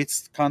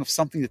 Creates kind of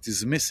something that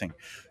is missing.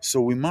 So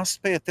we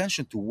must pay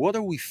attention to what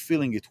are we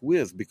filling it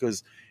with,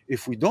 because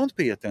if we don't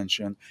pay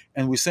attention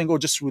and we're saying, oh,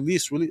 just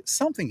release,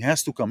 something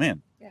has to come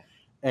in. Yeah.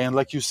 And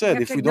like you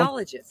said, if we don't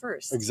acknowledge it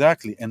first.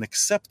 Exactly, and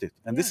accept it.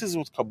 And this is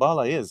what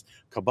Kabbalah is.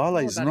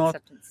 Kabbalah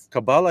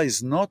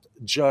is not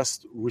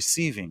just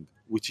receiving,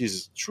 which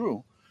is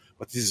true,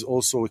 but it is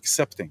also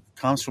accepting. It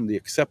comes from the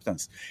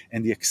acceptance.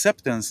 And the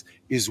acceptance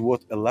is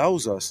what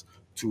allows us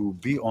to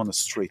be on a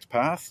straight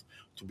path,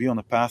 to be on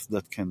a path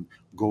that can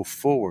go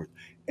forward,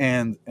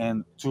 and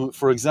to,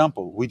 for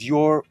example, with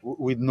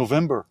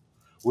November,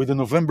 with the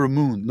November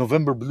moon,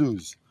 November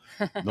blues,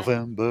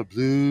 November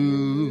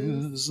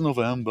blues,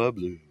 November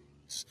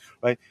blues,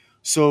 right?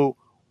 So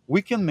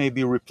we can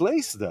maybe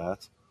replace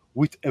that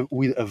with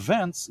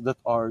events that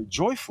are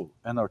joyful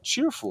and are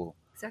cheerful.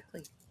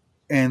 Exactly.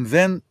 And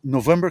then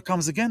November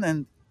comes again,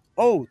 and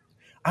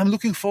I'm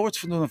looking forward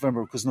to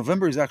November because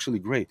November is actually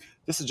great.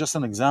 This is just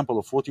an example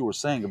of what you were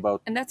saying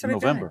about and that's what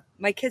November. I've done.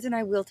 My kids and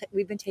I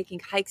we've been taking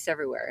hikes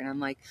everywhere, and I'm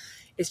like,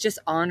 it's just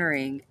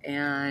honoring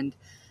and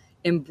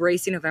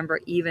embracing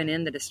November even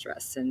in the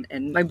distress.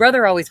 And my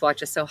brother always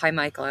watches. So hi,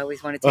 Michael. I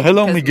always wanted to.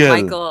 Hello,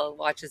 Miguel. Michael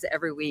watches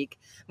every week.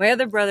 My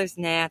other brothers,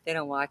 they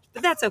don't watch,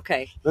 but that's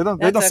okay. They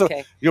don't.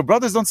 Okay. Your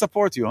brothers don't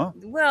support you, huh?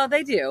 Well,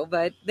 they do,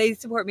 but they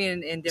support me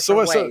in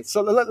different ways.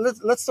 So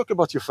let's talk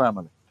about your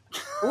family.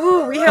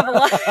 Ooh, we have a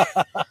lot.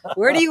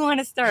 Where do you want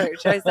to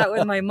start? Should I start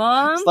with my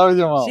mom? Start with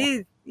your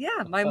mom.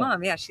 My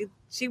mom. Yeah,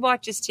 she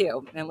watches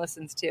too and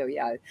listens too.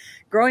 Yeah,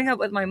 growing up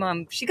with my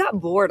mom, she got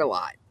bored a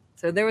lot,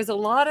 so there was a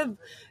lot of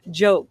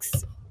jokes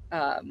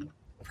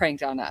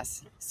pranked on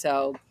us.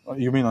 So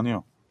you mean on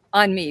you?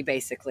 On me,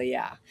 basically,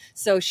 yeah.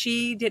 So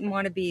she didn't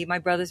want to be. My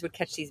brothers would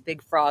catch these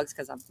big frogs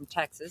because I'm from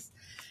Texas,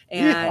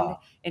 and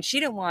she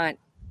didn't want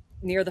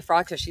near the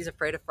frogs, so she's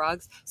afraid of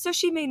frogs. So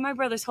she made my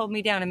brothers hold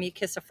me down and me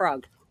kiss a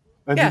frog.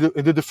 And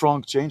did the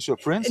frog change to a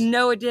prince?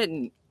 No, it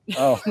didn't.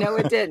 Oh. No,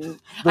 it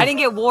didn't. I didn't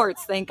get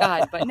warts, thank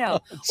God. But no.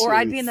 Or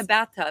I'd be in the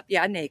bathtub,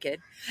 naked,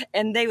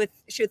 and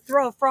she would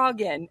throw a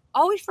frog in.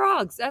 Always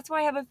frogs. That's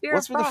why I have a fear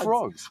of frogs. What's with the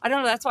frogs? I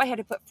don't know. That's why I had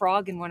to put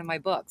frog in one of my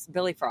books,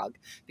 Billy Frog,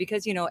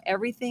 because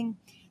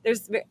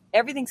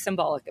everything's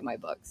symbolic in my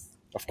books.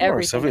 Of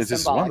course, it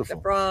is wonderful.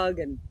 The frog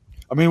and.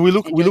 I mean, we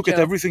look at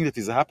everything that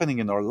is happening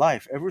in our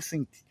life.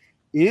 Everything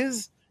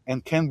is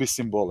and can be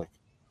symbolic.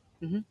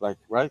 Mm-hmm. Like,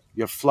 right?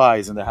 You have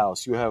flies in the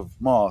house. You have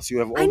moths. You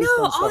have all this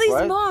kind of stuff,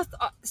 these moths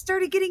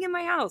started getting in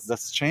my house.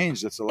 That's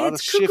changed. That's a lot of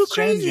shifts changing. It's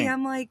cuckoo crazy.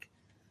 I'm like,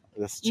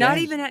 not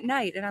even at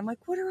night. And I'm like,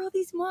 what are all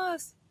these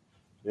moths?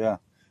 Yeah.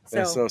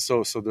 So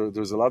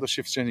there's a lot of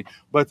shifts changing.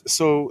 But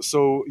so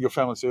your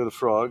family, so you're the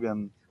frog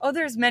and... Oh,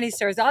 there's many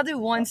stories. I'll do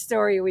one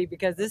story a week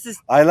because this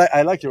is... I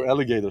like your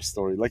alligator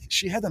story. Like,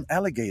 she had an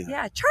alligator.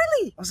 Yeah,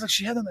 Charlie. I was like,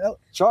 she had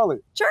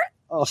Charlie.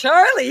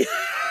 Charlie.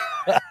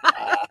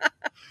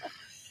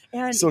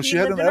 And so she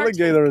had an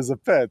alligator as a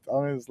pet. I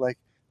mean, it's like,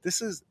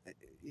 this is...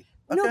 Okay.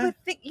 No, but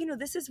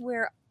this is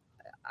where...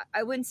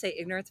 I wouldn't say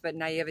ignorance, but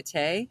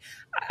naivete.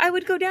 I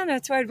would go down there.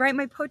 So I'd write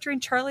my poetry,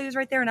 and Charlie was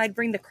right there, and I'd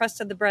bring the crust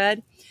of the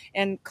bread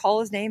and call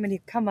his name, and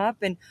he'd come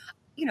up, and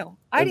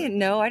I didn't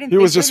know. He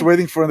was just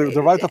waiting for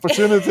the right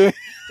opportunity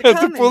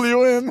to pull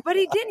you in. But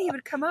he didn't. He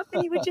would come up,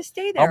 and he would just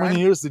stay there. How many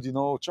years did you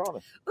know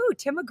Charlie? Ooh,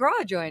 Tim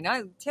McGraw joined.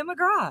 Tim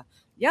McGraw.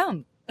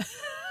 Yum.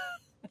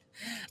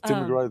 Tim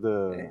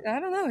McGraw, I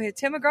don't know.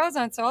 Tim McGraw's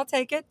on, so I'll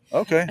take it.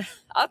 Okay.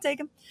 I'll take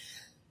him.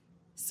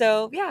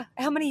 So, yeah.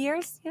 How many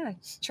years? Yeah.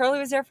 Charlie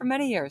was there for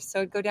many years.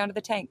 So I'd go down to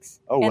the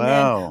tanks. Oh, and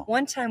wow. Then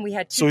one time we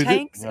had two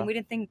tanks, and we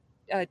didn't think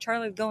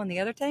Charlie would go in the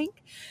other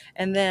tank,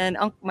 and then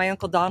my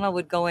Uncle Donald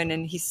would go in,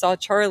 and he saw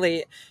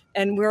Charlie,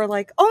 and we were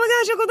like, "Oh my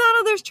gosh, Uncle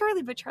Donald, there's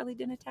Charlie!" But Charlie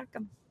didn't attack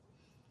him.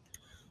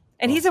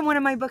 And he's in one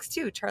of my books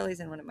too.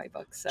 Charlie's in one of my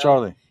books. So.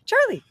 Charlie.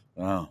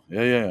 Oh,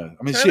 yeah.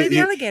 I mean, Charlie the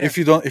alligator.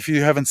 if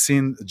you haven't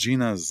seen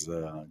Gina's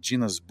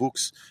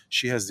books,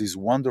 she has these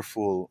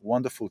wonderful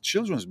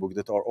children's books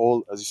that are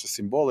all, as you say,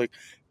 symbolic,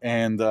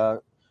 and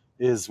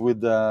is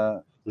with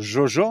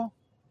Jojo.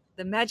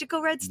 The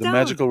magical red stone. The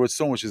magical red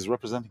stone, which is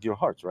representing your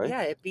heart, right?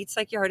 Yeah, it beats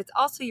like your heart. It's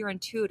also your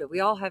intuitive. We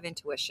all have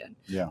intuition,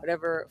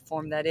 whatever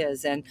form that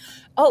is. And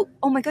oh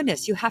my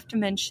goodness, you have to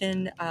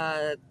mention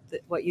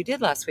what you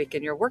did last week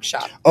in your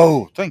workshop.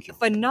 Oh, thank you.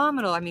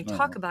 Phenomenal. I mean,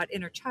 talk about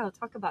inner child,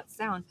 talk about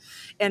sound.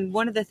 And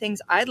one of the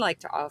things I'd like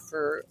to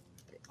offer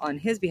on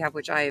his behalf,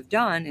 which I have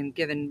done and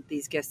given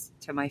these gifts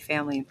to my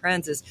family and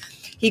friends, is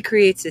he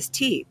creates this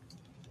tea.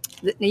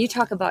 Now you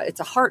talk about it's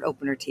a heart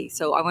opener tea.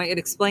 So I want you to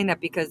explain that,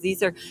 because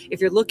these are,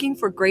 if you're looking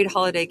for great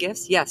holiday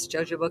gifts, yes,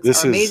 JoJo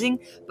books are amazing,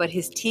 but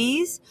his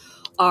teas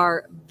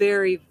are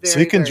very, very, so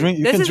you can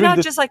drink. This is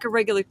not just like a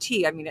regular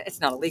tea. I mean, it's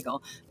not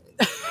illegal.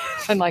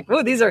 I'm like,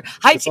 oh, these are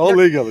high teas. It's all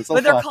legal. It's all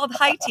but fine. They're called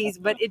high teas,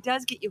 but it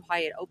does get you high.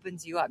 It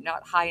opens you up,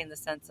 not high in the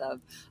sense of.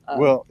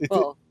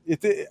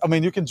 I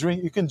mean, you can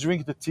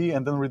drink the tea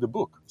and then read the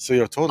book. So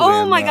you're totally.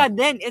 Oh my God!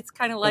 Then it's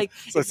kind of like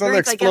so it's not an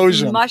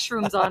explosion. Like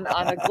mushrooms on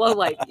a glow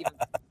light. Even.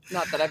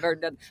 Not that I've ever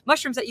done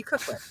mushrooms that you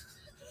cook with.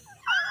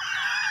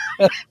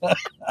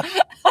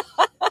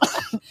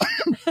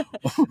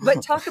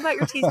 But talk about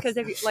your teas, because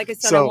like I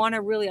said, I want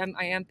to really.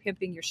 I am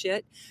pimping your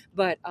shit,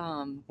 but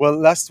well,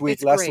 last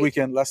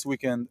weekend, I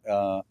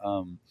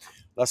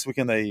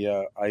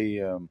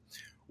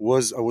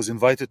was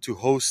invited to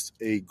host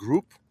a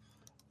group.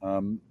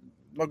 I'm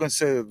not going to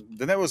say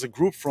the name was a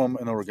group from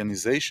an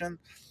organization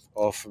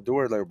there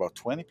were like about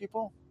 20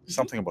 people,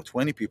 something about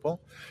 20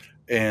 people,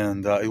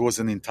 and it was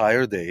an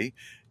entire day.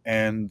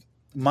 And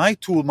my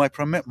tool, my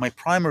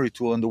primary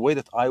tool, and the way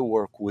that I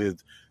work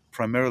with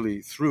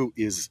primarily through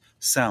is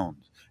sound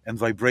and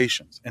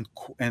vibrations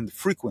and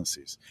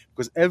frequencies,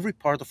 because every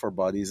part of our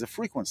body is a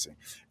frequency,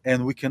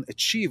 and we can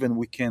achieve and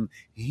we can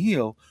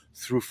heal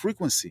through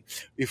frequency.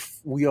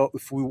 If we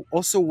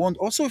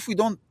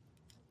don't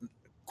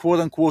quote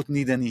unquote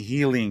need any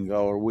healing,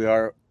 or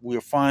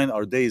we're fine,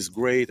 our day is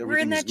great,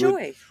 everything is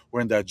good.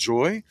 We're in that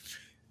joy.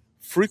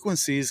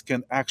 Frequencies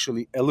can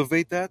actually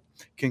elevate that,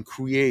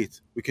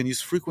 we can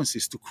use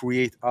frequencies to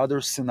create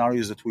other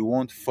scenarios that we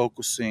want,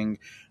 focusing,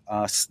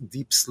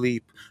 deep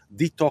sleep,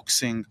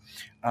 detoxing,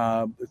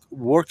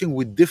 working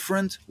with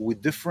different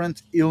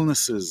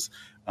illnesses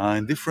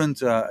and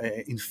different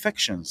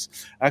infections.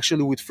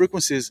 Actually, with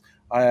frequencies,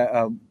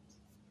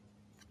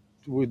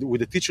 with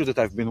the teacher that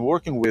I've been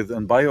working with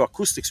in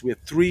bioacoustics, we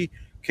had 3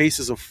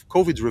 cases of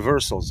COVID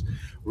reversals,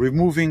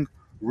 removing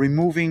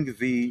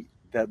the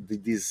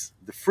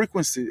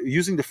frequency,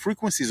 using the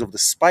frequencies of the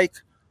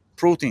spike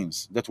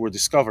proteins that were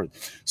discovered.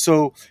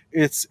 So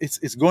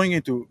it's going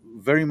into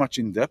very much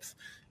in depth,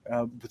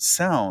 but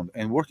sound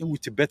and working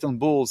with Tibetan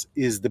bowls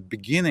is the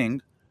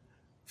beginning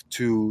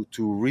to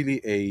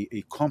really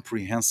a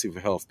comprehensive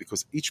health,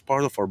 because each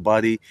part of our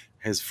body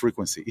has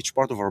frequency. Each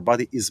part of our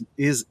body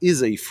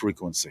is a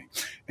frequency,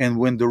 and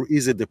when there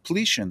is a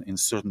depletion in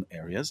certain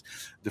areas,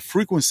 the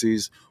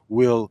frequencies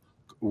will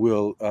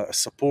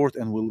support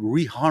and will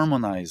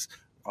reharmonize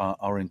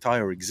our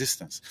entire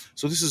existence.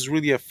 So this is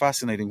really a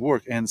fascinating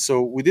work, and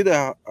so we did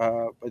I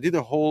did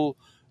a whole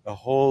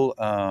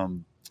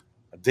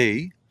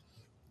day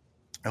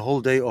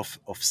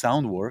of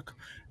sound work.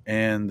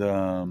 And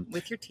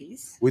with your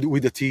teas,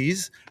 with the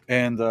teas,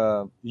 and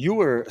you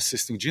were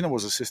assisting. Gina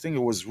was assisting.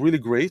 It was really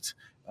great,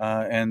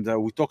 and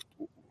we talked,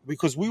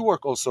 because we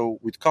work also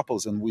with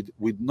couples, and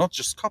with not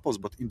just couples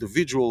but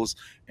individuals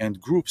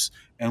and groups,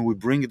 and we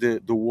bring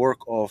the work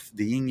of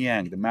the yin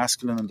yang, the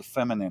masculine and the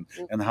feminine,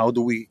 and how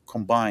do we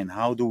combine?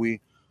 How do we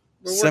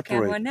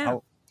separate? Working on one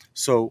now.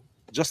 So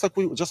just like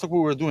we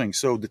were doing.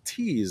 So the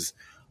teas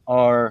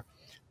are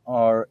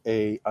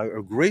a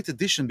great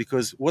addition,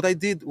 because what I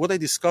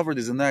discovered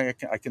is, and I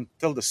can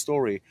tell the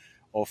story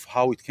of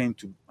how it came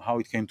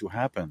to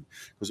happen,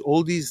 because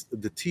all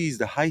the teas,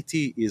 the high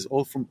tea is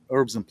all from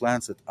herbs and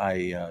plants that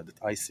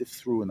I sift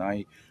through and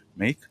I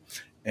make,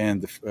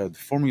 and the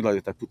formula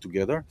that I put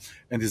together,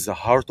 and it's a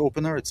heart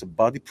opener, it's a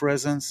body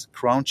presence,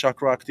 crown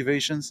chakra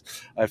activations.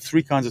 I have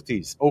 3 kinds of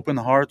teas: open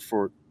heart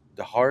for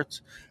the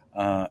heart,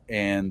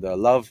 and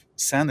love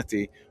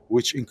sanity,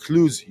 which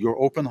includes your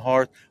open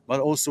heart, but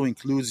also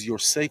includes your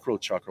sacral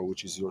chakra,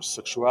 which is your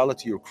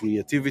sexuality, your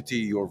creativity,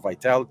 your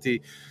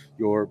vitality,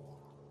 your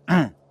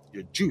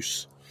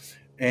juice.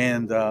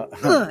 And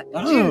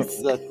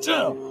juice.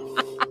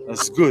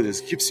 That's good.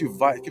 It keeps you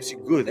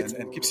good,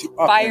 and keeps you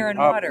up, fire and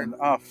and up water, and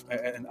up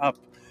and up.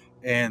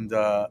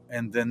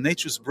 And then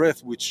nature's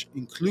breath, which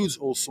includes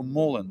also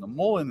mullein. The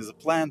mullein is a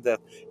plant that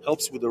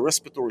helps with the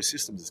respiratory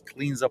systems. It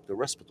cleans up the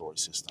respiratory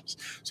systems.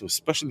 So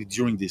especially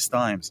during these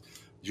times,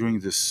 during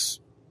this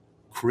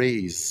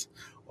craze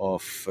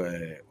of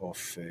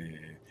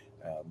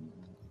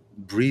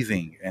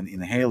breathing and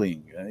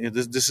inhaling.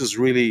 This is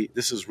really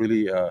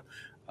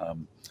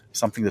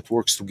something that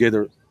works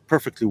together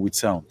perfectly with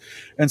sound.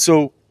 And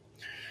so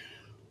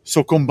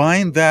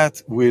combine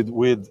that with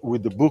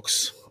the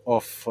books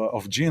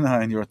of Gina,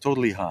 and you're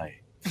totally high.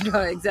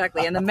 No,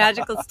 exactly. And the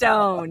magical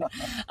stone.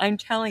 I'm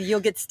telling you, you'll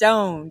get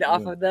stoned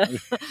off of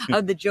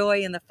the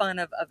joy and the fun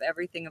of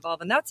everything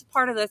involved. And that's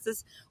part of this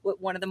is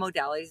one of the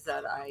modalities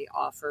that I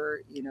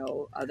offer,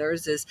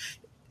 others is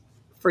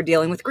for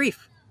dealing with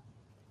grief.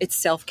 It's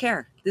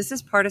self-care. This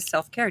is part of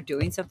self-care,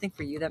 doing something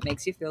for you that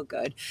makes you feel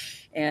good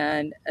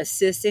and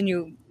assist in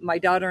you. My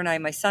daughter and I,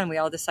 my son, we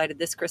all decided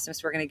this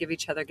Christmas we're going to give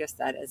each other gifts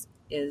that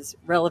is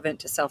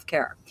relevant to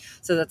self-care.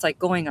 So that's like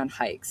going on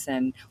hikes.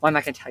 And I'm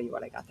not going to tell you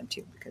what I got them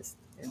too, because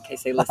in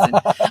case they listen.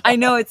 I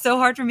know it's so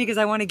hard for me because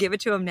I want to give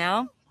it to them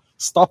now.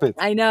 Stop it.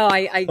 I know.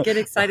 I get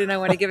excited and I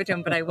want to give it to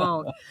him, but I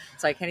won't.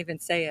 So I can't even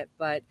say it.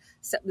 But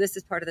this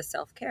is part of the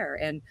self-care.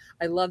 And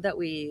I love that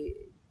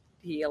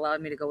he allowed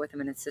me to go with him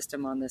and assist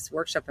him on this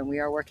workshop, and we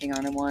are working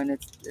on one.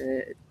 It's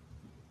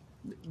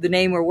the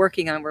name we're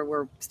working on, where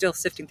we're still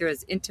sifting through,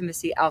 is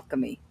Intimacy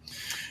Alchemy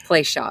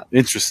Play Shop.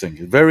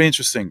 Interesting. Very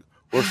interesting.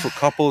 Work for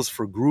couples,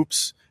 for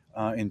groups,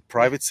 in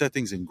private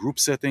settings, in group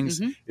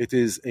settings. Mm-hmm. It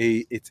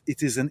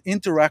is an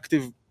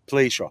interactive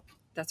play shop.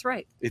 That's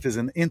right. It is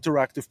an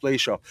interactive play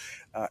shop.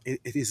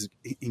 It is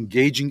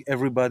engaging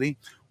everybody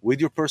with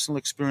your personal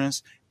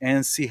experience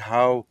and see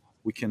how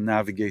we can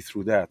navigate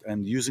through that,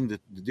 and using the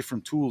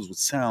different tools with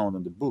sound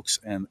and the books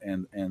and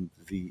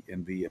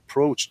the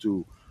approach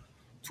to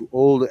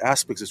all the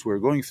aspects that we're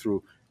going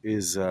through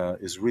is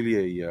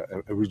really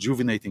a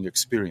rejuvenating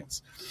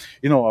experience.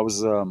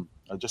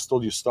 I just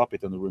told you stop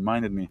it, and it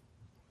reminded me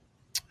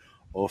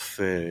of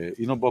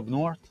Bob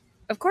Newhart.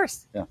 Of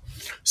course. Yeah.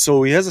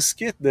 So he has a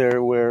skit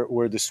there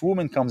where this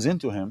woman comes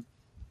into him,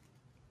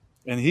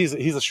 and he's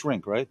a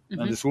shrink, right?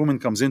 Mm-hmm. And this woman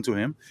comes into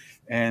him,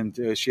 and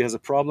she has a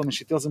problem, and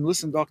she tells him,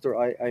 "Listen, doctor,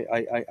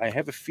 I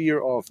have a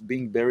fear of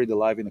being buried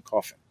alive in a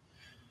coffin."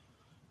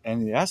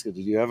 And he asks her,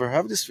 "Did you ever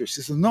have this fear?"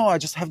 She says, "No, I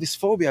just have this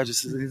phobia.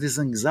 This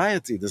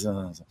anxiety."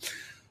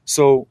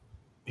 So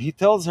he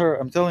tells her,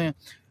 "I'm telling you,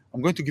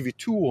 I'm going to give you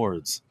 2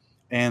 words,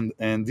 and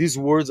these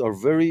words are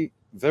very,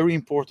 very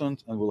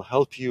important and will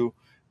help you.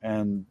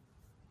 And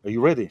are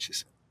you ready?" She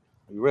said,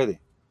 "Are you ready?"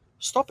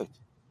 "Stop it."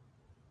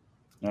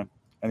 Yeah.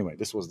 Anyway,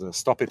 this was the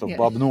Stop It of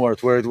Bob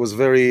Newhart, where it was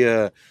very,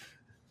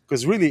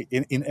 because really,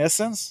 in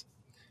essence,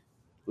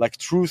 like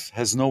truth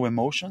has no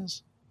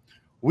emotions,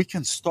 we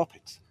can stop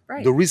it.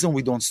 Right. The reason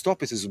we don't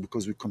stop it is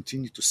because we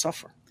continue to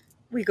suffer.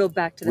 We go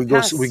back to the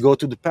past. We go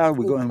to the past.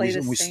 We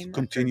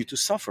continue to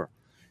suffer.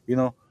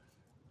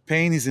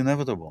 Pain is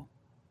inevitable.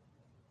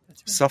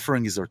 That's right.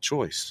 Suffering is our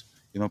choice.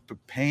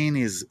 Pain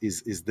is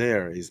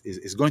there,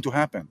 is going to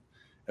happen.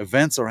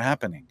 Events are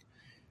happening.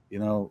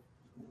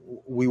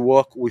 We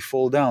walk, we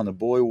fall down. A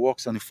boy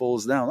walks and he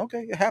falls down.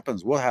 Okay, it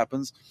happens. What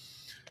happens?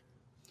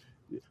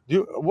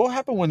 What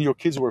happened when your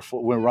kids were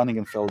running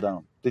and fell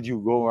down? Did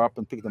you go up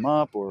and pick them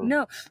up, or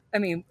no? I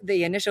mean,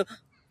 the initial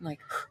But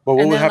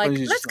what would happen?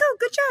 Let's go.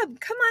 Good job.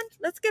 Come on,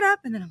 let's get up.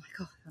 And then I'm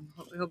like,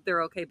 I hope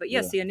they're okay. But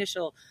yes, the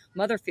initial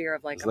mother fear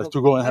of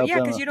to go and help them.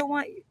 Yeah, because you don't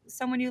want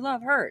someone you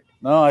love hurt.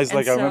 No, it's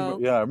like, I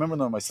remember. Yeah, I remember.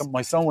 No, my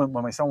son when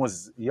my son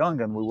was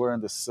young, and we were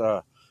in this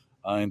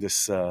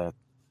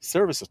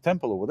service, a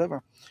temple or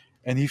whatever,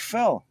 and he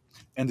fell,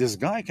 and this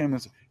guy came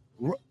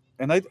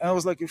and I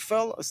was like, he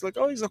fell. It's like,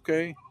 oh, he's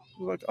okay.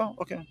 He's like, oh,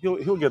 okay,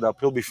 he'll get up.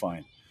 He'll be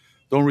fine.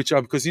 Don't reach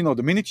out, because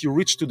the minute you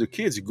reach to the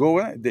kids, you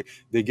go,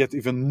 they get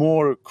even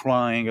more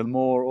crying and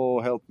more,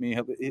 oh, help me,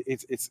 help.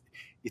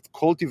 It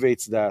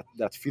cultivates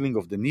that feeling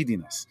of the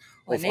neediness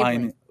of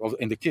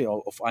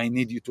I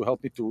need you to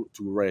help me to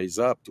raise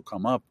up, to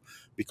come up,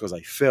 because I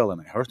fell and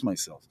I hurt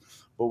myself.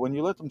 But when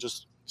you let them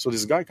so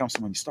this guy comes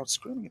to me and he starts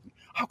screaming at me,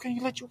 how can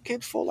you let your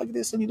kid fall like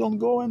this and you don't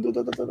go and do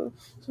da da da da?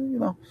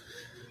 So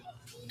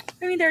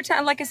I mean, there are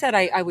times, like I said,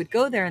 I would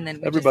go there and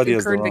then everybody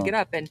just encourage to get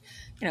up, and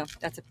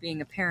that's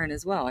being a parent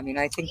as well. I mean,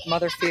 I think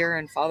mother fear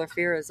and father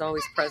fear is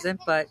always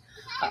present, but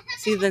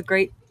see the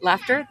great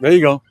laughter? There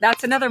you go.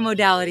 That's another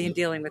modality in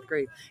dealing with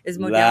grief, is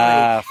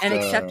modality and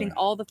accepting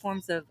all the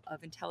forms of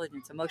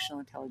intelligence, emotional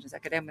intelligence,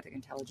 academic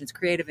intelligence,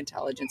 creative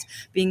intelligence,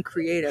 being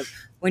creative.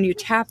 When you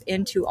tap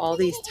into all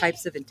these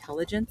types of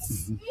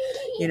intelligence,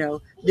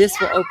 this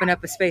will open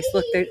up a space.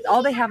 Look,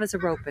 all they have is a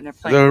rope, and they're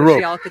playing, which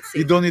we all could see.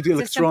 You don't need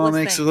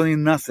electronics, you don't need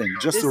nothing.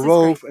 Just a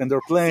rope, and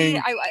they're playing.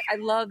 See, I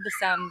love the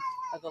sound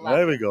of the laughter.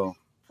 There we go.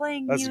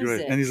 Playing That's music.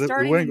 Great. And he's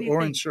wearing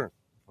orange shirt.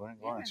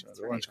 Orange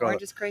color.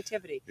 Orange is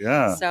creativity.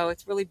 Yeah. So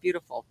it's really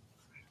beautiful.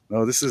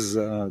 No, this is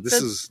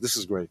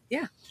great.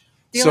 Yeah.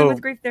 Dealing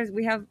with grief,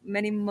 we have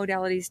many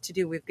modalities to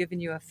do. We've given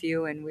you a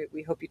few, and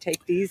we hope you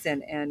take these.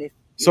 And if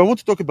I want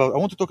to talk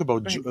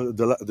about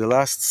the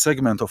last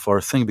segment of our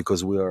thing,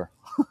 because we are.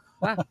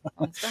 Wow.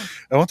 Almost done.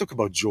 I want to talk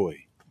about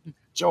joy.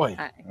 Joy.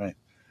 Right.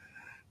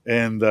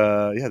 And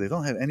they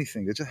don't have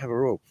anything. They just have a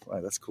rope.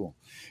 Right, that's cool.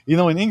 In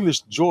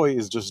English, joy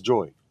is just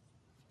joy.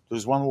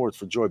 There's one word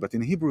for joy, but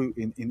in Hebrew,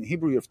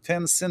 you have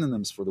 10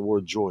 synonyms for the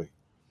word joy.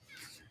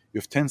 You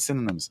have 10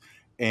 synonyms,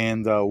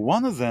 And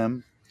one of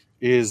them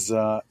is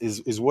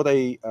what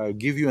I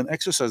give you an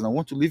exercise, and I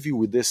want to leave you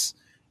with this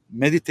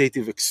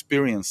meditative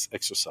experience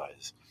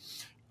exercise.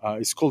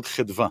 It's called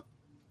chedva.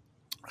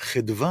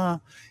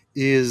 Chedva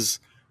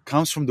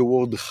comes from the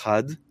word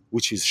chad,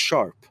 which is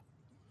sharp.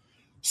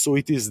 So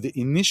it is the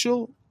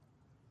initial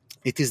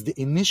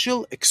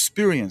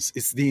experience.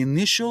 It's the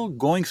initial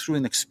going through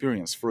an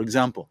experience. For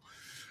example,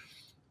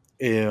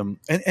 and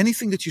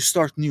anything that you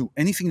start new,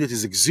 anything that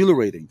is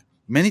exhilarating,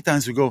 many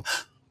times we go,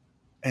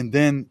 and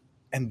then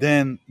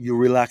you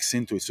relax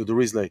into it. So there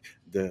is like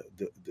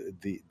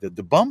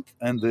the bump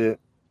and the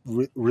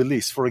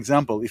release. For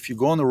example, if you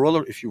go on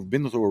if you've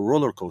been to a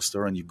roller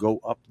coaster and you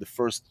go up the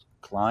first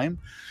climb,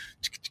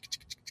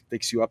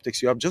 takes you up.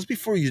 Just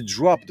before you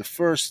drop the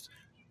first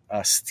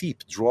steep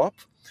drop,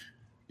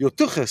 your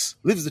tuches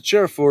leaves the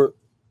chair for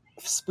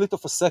a split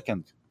of a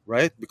second,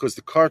 right? Because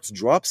the cart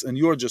drops and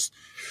you're just,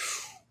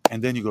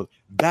 and then you go.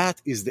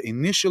 That is the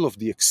initial of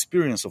the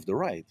experience of the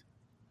ride.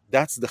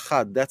 That's the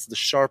chad, that's the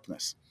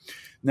sharpness.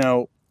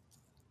 Now,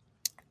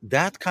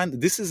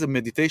 this is a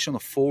meditation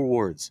of 4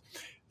 words.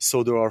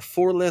 So there are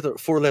 4 letters. There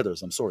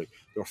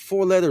are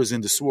 4 letters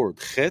in this word.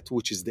 Chet,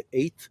 which is the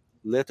 8th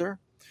letter.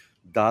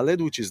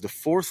 Daled, which is the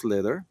 4th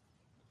letter.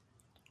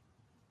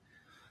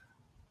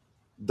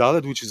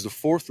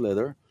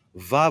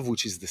 Vav,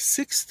 which is the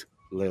 6th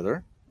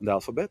letter in the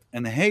alphabet.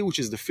 And Hey, which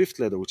is the 5th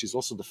letter, which is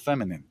also the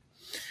feminine.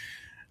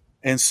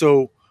 And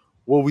so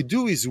what we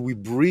do is we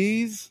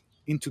breathe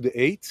into the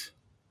 8,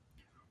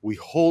 we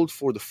hold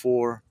for the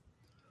 4,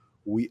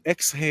 we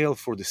exhale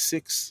for the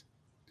 6,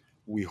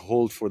 we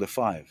hold for the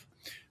 5.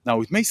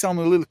 Now, it may sound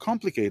a little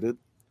complicated,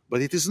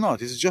 but it is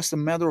not. It's just a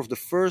matter of the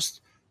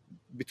first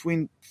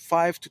between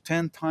 5 to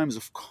 10 times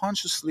of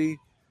consciously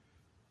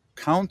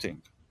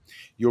counting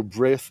your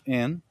breath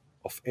in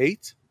of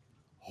 8,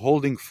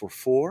 holding for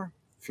 4.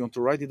 If you want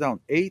to write it down,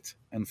 8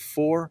 and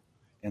 4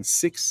 and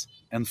 6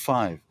 and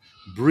 5.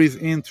 Breathe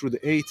in through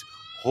the 8,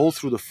 hold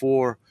through the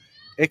 4,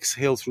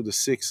 exhale through the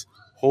 6,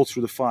 hold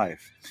through the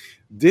 5.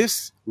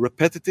 This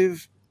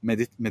repetitive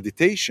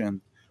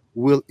meditation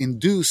will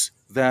induce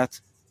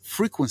that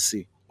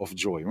frequency of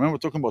joy. Remember, we're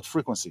talking about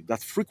frequency.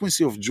 That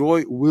frequency of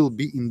joy will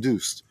be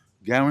induced,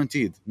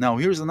 guaranteed. Now,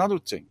 here's another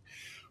thing.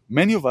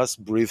 Many of us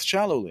breathe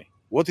shallowly.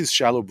 What is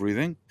shallow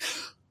breathing?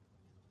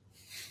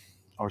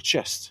 Our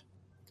chest.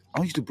 I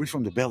want you to breathe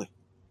from the belly.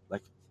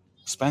 Like,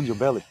 expand your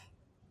belly.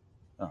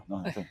 No,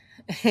 nothing.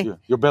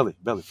 Your belly.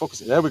 Focus.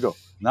 There we go.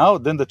 Now,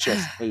 then the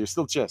chest. Hey, you're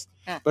still chest.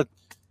 But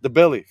the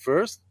belly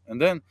first,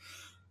 and then,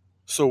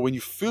 so when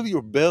you feel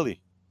your belly,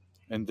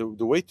 and a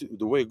good way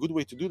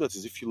to do that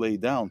is if you lay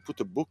down, put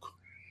a book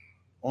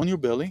on your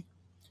belly,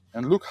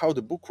 and look how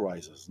the book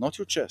rises. Not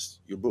your chest,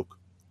 your book.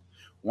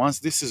 Once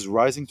this is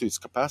rising to its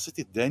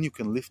capacity, then you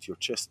can lift your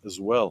chest as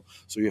well.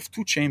 So you have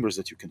 2 chambers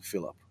that you can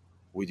fill up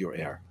with your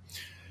air.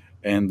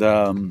 And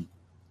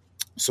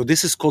so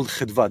this is called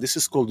chedva. This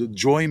is called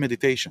joy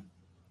meditation.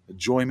 A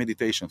joy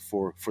meditation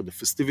for the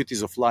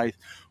festivities of life,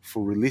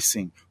 for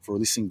releasing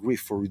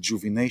grief, for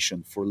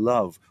rejuvenation, for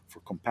love, for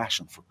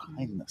compassion, for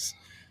kindness.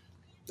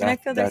 And I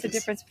feel there's a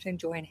difference between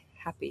joy and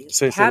happy.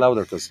 Say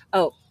louder, because.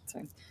 Oh,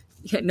 sorry.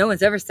 Yeah, no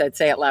one's ever said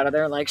say it louder.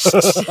 They're like,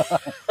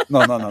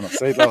 No.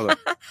 Say it louder.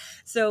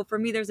 So for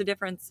me, there's a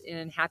difference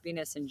in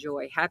happiness and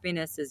joy.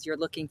 Happiness is you're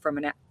looking from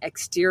an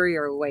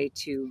exterior way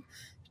to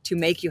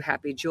make you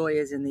happy. Joy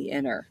is in the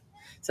inner.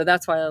 So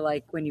that's why I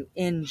like when you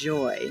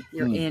enjoy,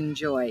 you're in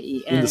joy.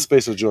 In the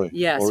space of joy.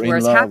 Yes.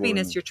 Whereas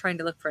happiness, you're trying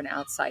to look for an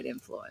outside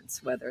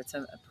influence, whether it's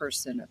a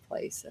person, a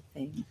place, a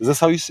thing. Is this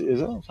how you see?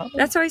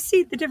 That's how I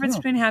see the difference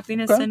between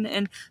happiness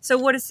and so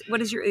what is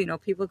your,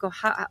 people go,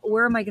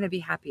 where am I going to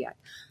be happy at?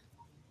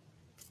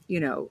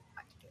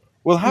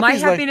 Well, my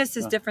happiness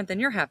is different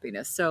than your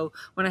happiness. So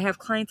when I have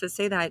clients that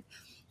say that,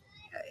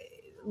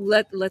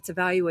 let's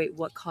evaluate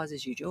what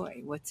causes you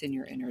joy. What's in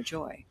your inner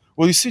joy?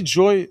 Well, you see,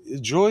 joy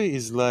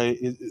is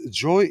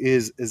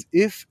as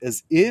if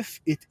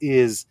it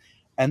is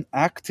an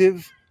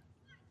active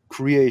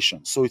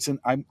creation. So it's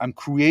I'm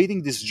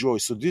creating this joy.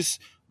 So this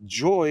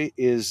joy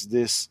is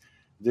this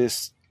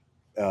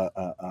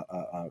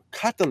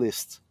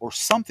catalyst or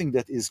something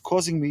that is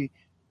causing me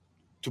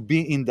to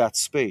be in that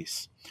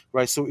space,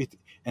 right? So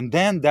and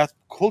then that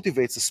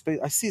cultivates a space.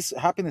 I see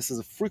happiness as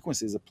a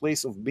frequency, as a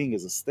place of being,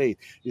 as a state.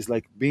 It's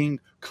like being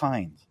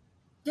kind.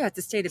 Yeah, it's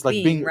a state of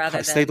being rather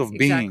than state of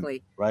being,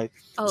 exactly. Right?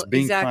 Oh,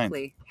 being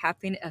exactly. Kind.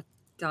 Happiness,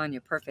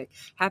 Danya, perfect.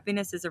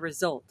 Happiness is a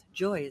result.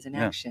 Joy is an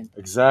action.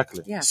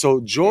 Exactly. Yeah. So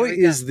joy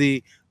is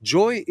the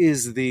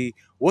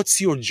what's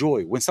your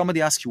joy? When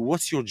somebody asks you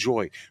what's your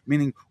joy,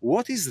 meaning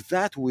what is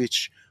that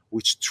which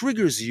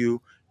triggers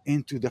you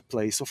into the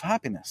place of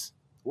happiness?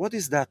 What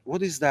is that?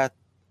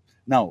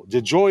 Now,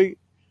 the joy,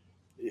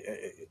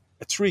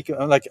 a trick,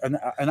 like an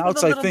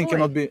outside thing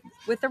cannot be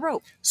with the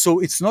rope. So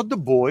it's not the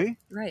boy,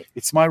 right?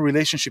 It's my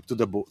relationship to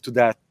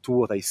to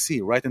what I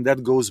see, right? And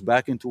that goes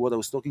back into what I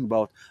was talking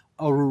about,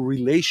 our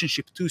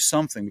relationship to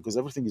something, because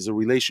everything is a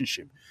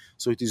relationship.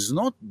 So it is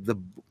not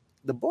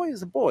the boy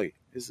is a boy,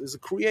 is a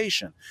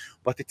creation.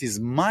 But it is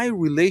my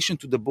relation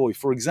to the boy.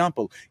 For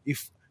example,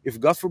 if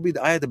God forbid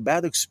I had a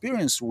bad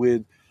experience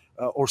with,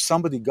 or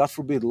somebody, God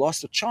forbid,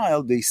 lost a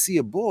child, they see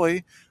a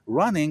boy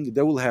running,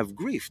 they will have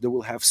grief, they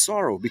will have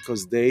sorrow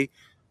because they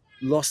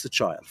lost a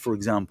child, for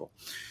example.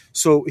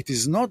 So it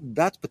is not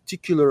that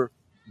particular,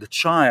 the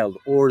child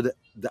or the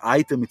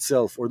item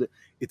itself,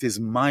 it is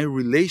my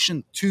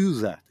relation to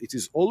that. It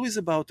is always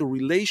about a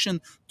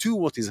relation to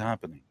what is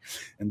happening.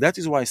 And that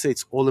is why I say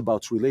it's all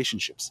about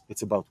relationships.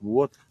 It's about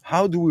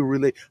how do we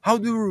relate? How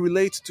do we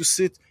relate to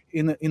sit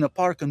in a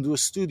park and do a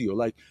studio?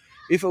 Like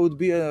if I would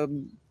be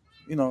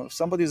if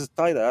somebody's a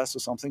tight ass or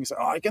something, say,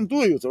 I can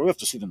do it, or we have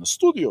to sit in the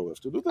studio, we have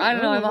to do that. I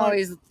don't know, I'm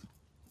always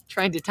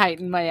trying to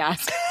tighten my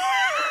ass.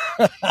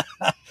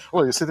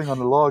 Well, you're sitting on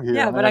the log here.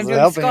 Yeah, but I'm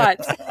doing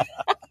squats.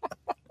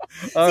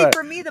 Right.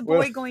 For me, the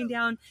boy going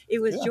down, it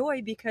was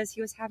joy because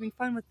he was having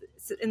fun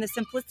in the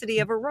simplicity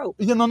of a rope.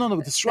 Yeah, no,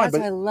 that's right. That's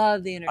why I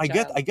love the inner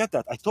child. I get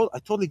that. I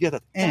totally get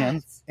that.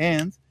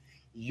 And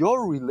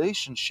your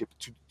relationship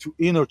to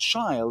inner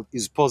child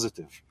is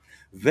positive.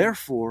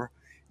 Therefore,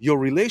 your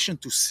relation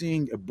to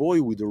seeing a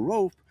boy with a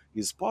rope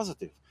is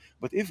positive.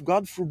 But if,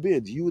 God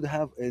forbid, you would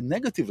have a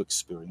negative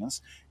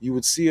experience, you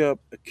would see a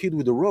kid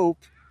with a rope,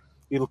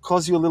 it'll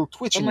cause you a little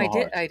twitch in your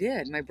heart. I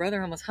did. My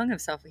brother almost hung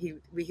himself.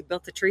 We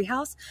built a tree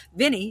house.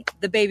 Vinny,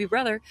 the baby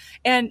brother,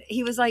 and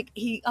he was like,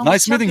 he almost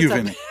nice meeting you,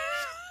 Vinny.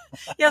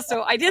 Yeah,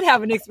 so I did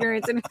have an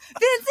experience, and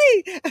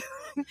Vincy,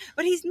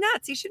 but he's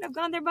nuts. He shouldn't have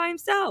gone there by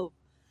himself.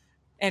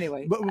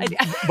 Anyway, but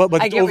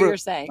I get what you're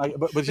saying.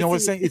 But you know what I'm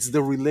saying? It's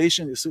the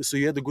relation. So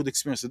you had a good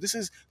experience. So this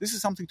is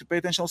something to pay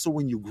attention also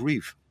when you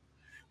grieve.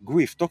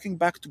 Talking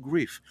back to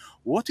grief.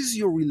 What is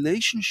your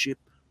relationship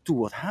to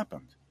what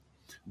happened?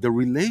 The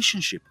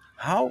relationship.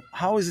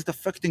 How is it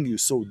affecting you?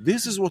 So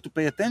this is what to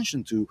pay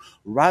attention to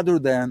rather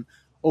than,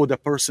 the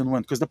person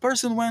went. Because the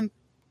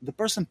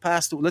person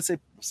passed away. Let's say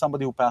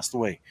somebody who passed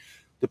away.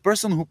 The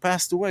person who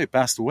passed away.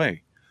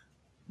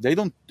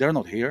 They're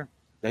not here.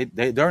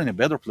 They're in a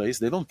better place.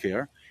 They don't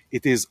care.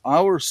 It is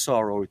our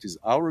sorrow. It is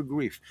our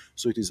grief.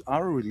 So it is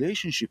our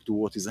relationship to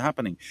what is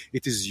happening.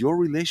 It is your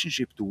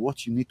relationship to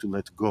what you need to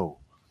let go.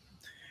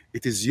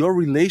 It is your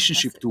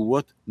relationship to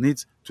what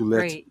needs to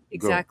let go.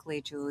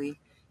 Exactly, Julie.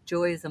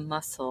 Joy is a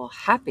muscle.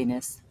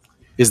 Happiness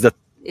is the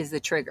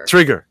trigger.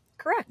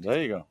 Correct. There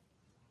you go.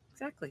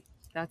 Exactly.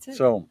 That's it.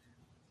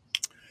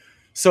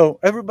 So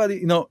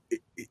everybody,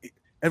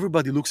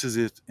 everybody looks at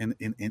it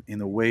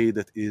in a way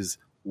that is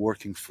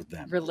working for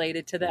them.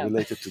 Related to them.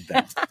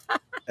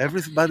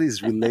 Everybody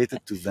is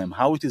related to them.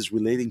 How it is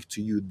relating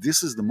to you,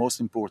 this is the most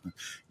important.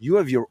 You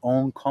have your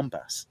own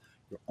compass.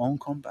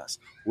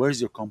 Where's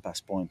your compass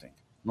pointing?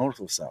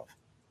 North or south?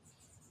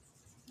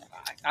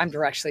 I'm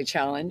directionally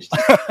challenged.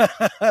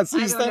 So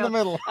you stay in the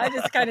middle. I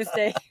just kind of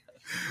stay.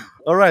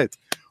 All right.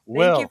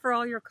 Well, thank you for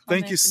all your comments.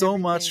 Thank you so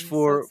much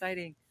for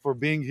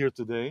being here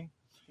today.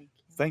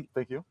 Thank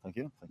you. Thank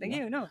you.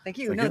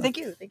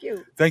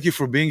 Thank you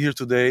for being here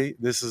today.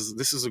 This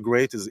is a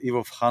great. It's Eve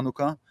of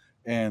Hanukkah,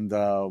 and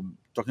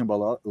talking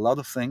about a lot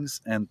of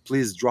things. And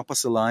please drop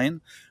us a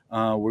line.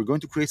 We're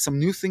going to create some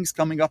new things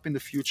coming up in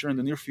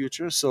the near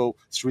future. So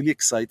it's really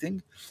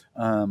exciting.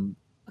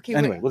 Okay.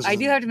 Anyway, I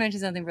do have to mention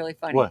something really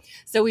funny. What?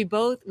 So we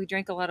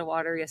drank a lot of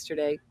water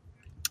yesterday.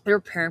 We were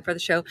preparing for the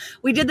show.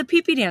 We did the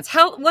pee-pee dance.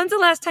 When's the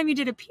last time you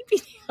did a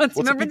pee-pee dance?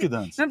 What's a pee-pee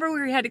dance? Remember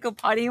we had to go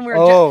potty and we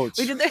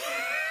did the...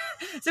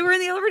 So we're in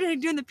the elevator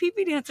doing the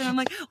pee-pee dance, and I'm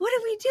like, what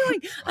are we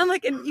doing? I'm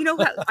like, and you know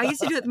what? I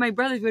used to do it. My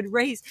brothers would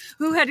race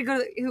who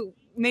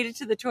made it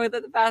to the toilet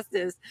the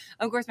fastest.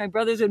 Of course, my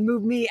brothers would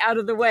move me out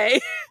of the way.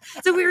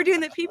 So we were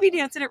doing the pee-pee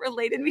dance, and it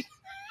related me.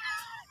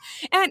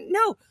 And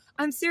no,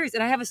 I'm serious.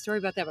 And I have a story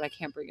about that, but I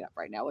can't bring it up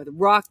right now. With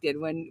Rock did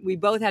when we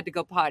both had to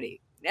go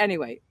potty.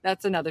 Anyway,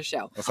 that's another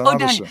show.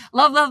 Danya, show.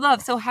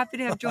 Love. So happy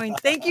to have joined.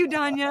 Thank you,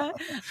 Danya.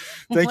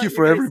 Thank you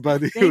for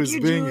everybody who's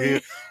being here.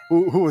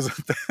 Who was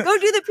Go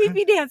do the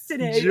pee-pee dance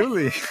today.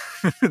 Julie.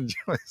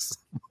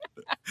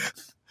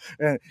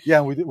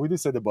 Yeah, we did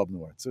say the Bob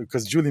Newhart. So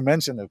because Julie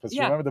mentioned it, because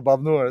you remember the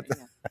Bob Newhart.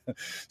 Yeah.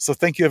 So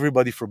thank you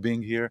everybody for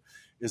being here.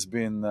 It's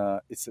been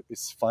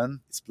it's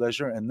fun, it's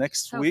pleasure. And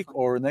next week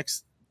or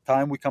next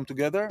time we come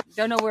together,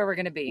 don't know where we're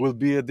going to be. Will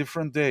be a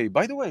different day.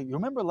 By the way, you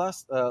remember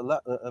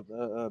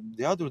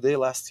the other day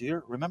last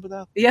year? Remember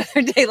that? The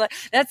other day,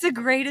 that's the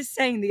greatest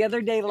saying. The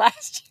other day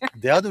last year.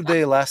 The other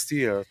day last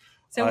year.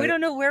 So we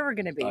don't know where we're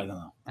going to be. I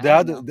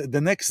don't know.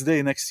 The next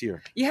day next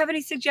year. You have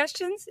any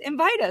suggestions?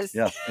 Invite us.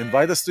 Yeah,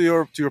 invite us to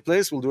your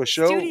place. We'll do a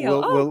show.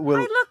 Studio. Hi,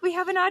 look, we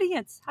have an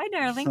audience. Hi,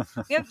 darling.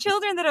 We have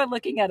children that are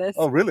looking at us.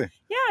 Oh, really?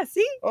 Yeah.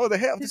 See? Oh, they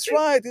have. That's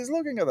right. He's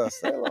looking at us.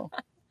 Hello.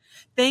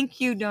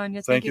 Thank you,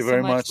 Danya. Thank you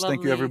very much. Lovely.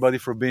 Thank you, everybody,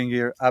 for being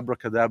here.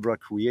 Abracadabra,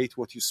 create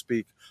what you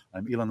speak.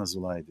 I'm iLan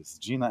Azoulai. This is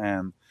Gina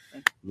Ann.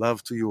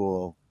 Love to you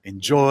all.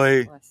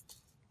 Enjoy.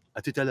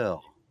 À tout à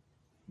l'heure.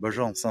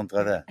 Bonjour, sans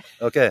travers.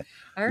 Okay.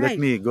 All right. Let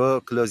me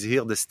go close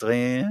here the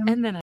stream.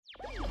 And then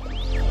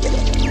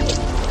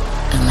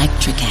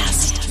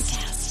Electricast.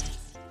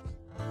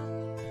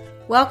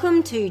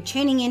 Welcome to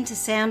Tuning Into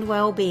Sound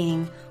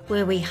Wellbeing,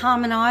 where we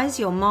harmonise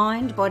your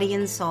mind, body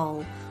and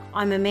soul.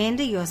 I'm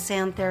Amanda, your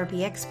sound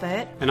therapy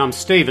expert. And I'm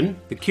Stephen,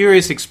 the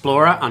curious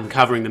explorer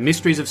uncovering the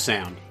mysteries of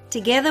sound.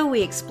 Together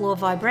we explore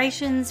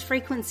vibrations,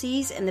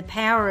 frequencies and the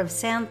power of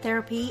sound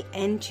therapy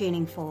and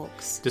tuning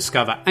forks.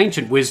 Discover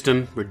ancient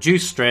wisdom,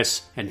 reduce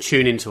stress and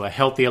tune into a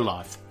healthier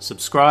life.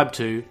 Subscribe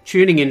to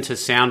Tuning Into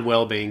Sound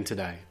Wellbeing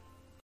today.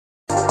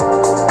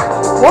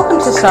 Welcome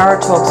to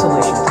Sarah Talk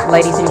Solutions.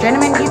 Ladies and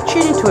gentlemen, you've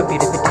tuned into a bit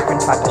of a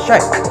different type of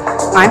show.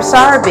 I'm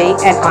Sarah B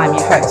and I'm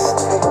your host.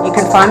 You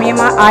can find me on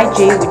my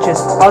IG, which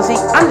is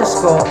Aussie_Sarah_LA.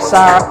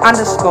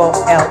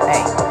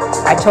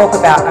 I talk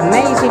about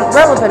amazing,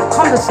 relevant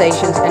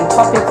conversations and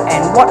topics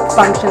and what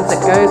functions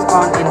that goes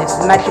on in this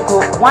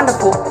magical,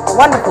 wonderful,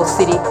 wonderful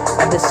city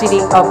of the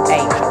City of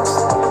Angels.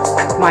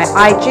 My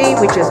IG,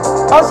 which is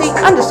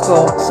Aussie_Sarah_LA.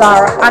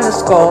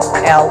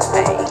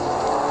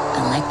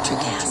 Electric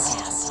acid.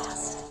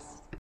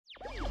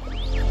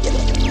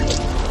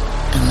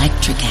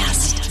 Electric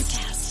acid.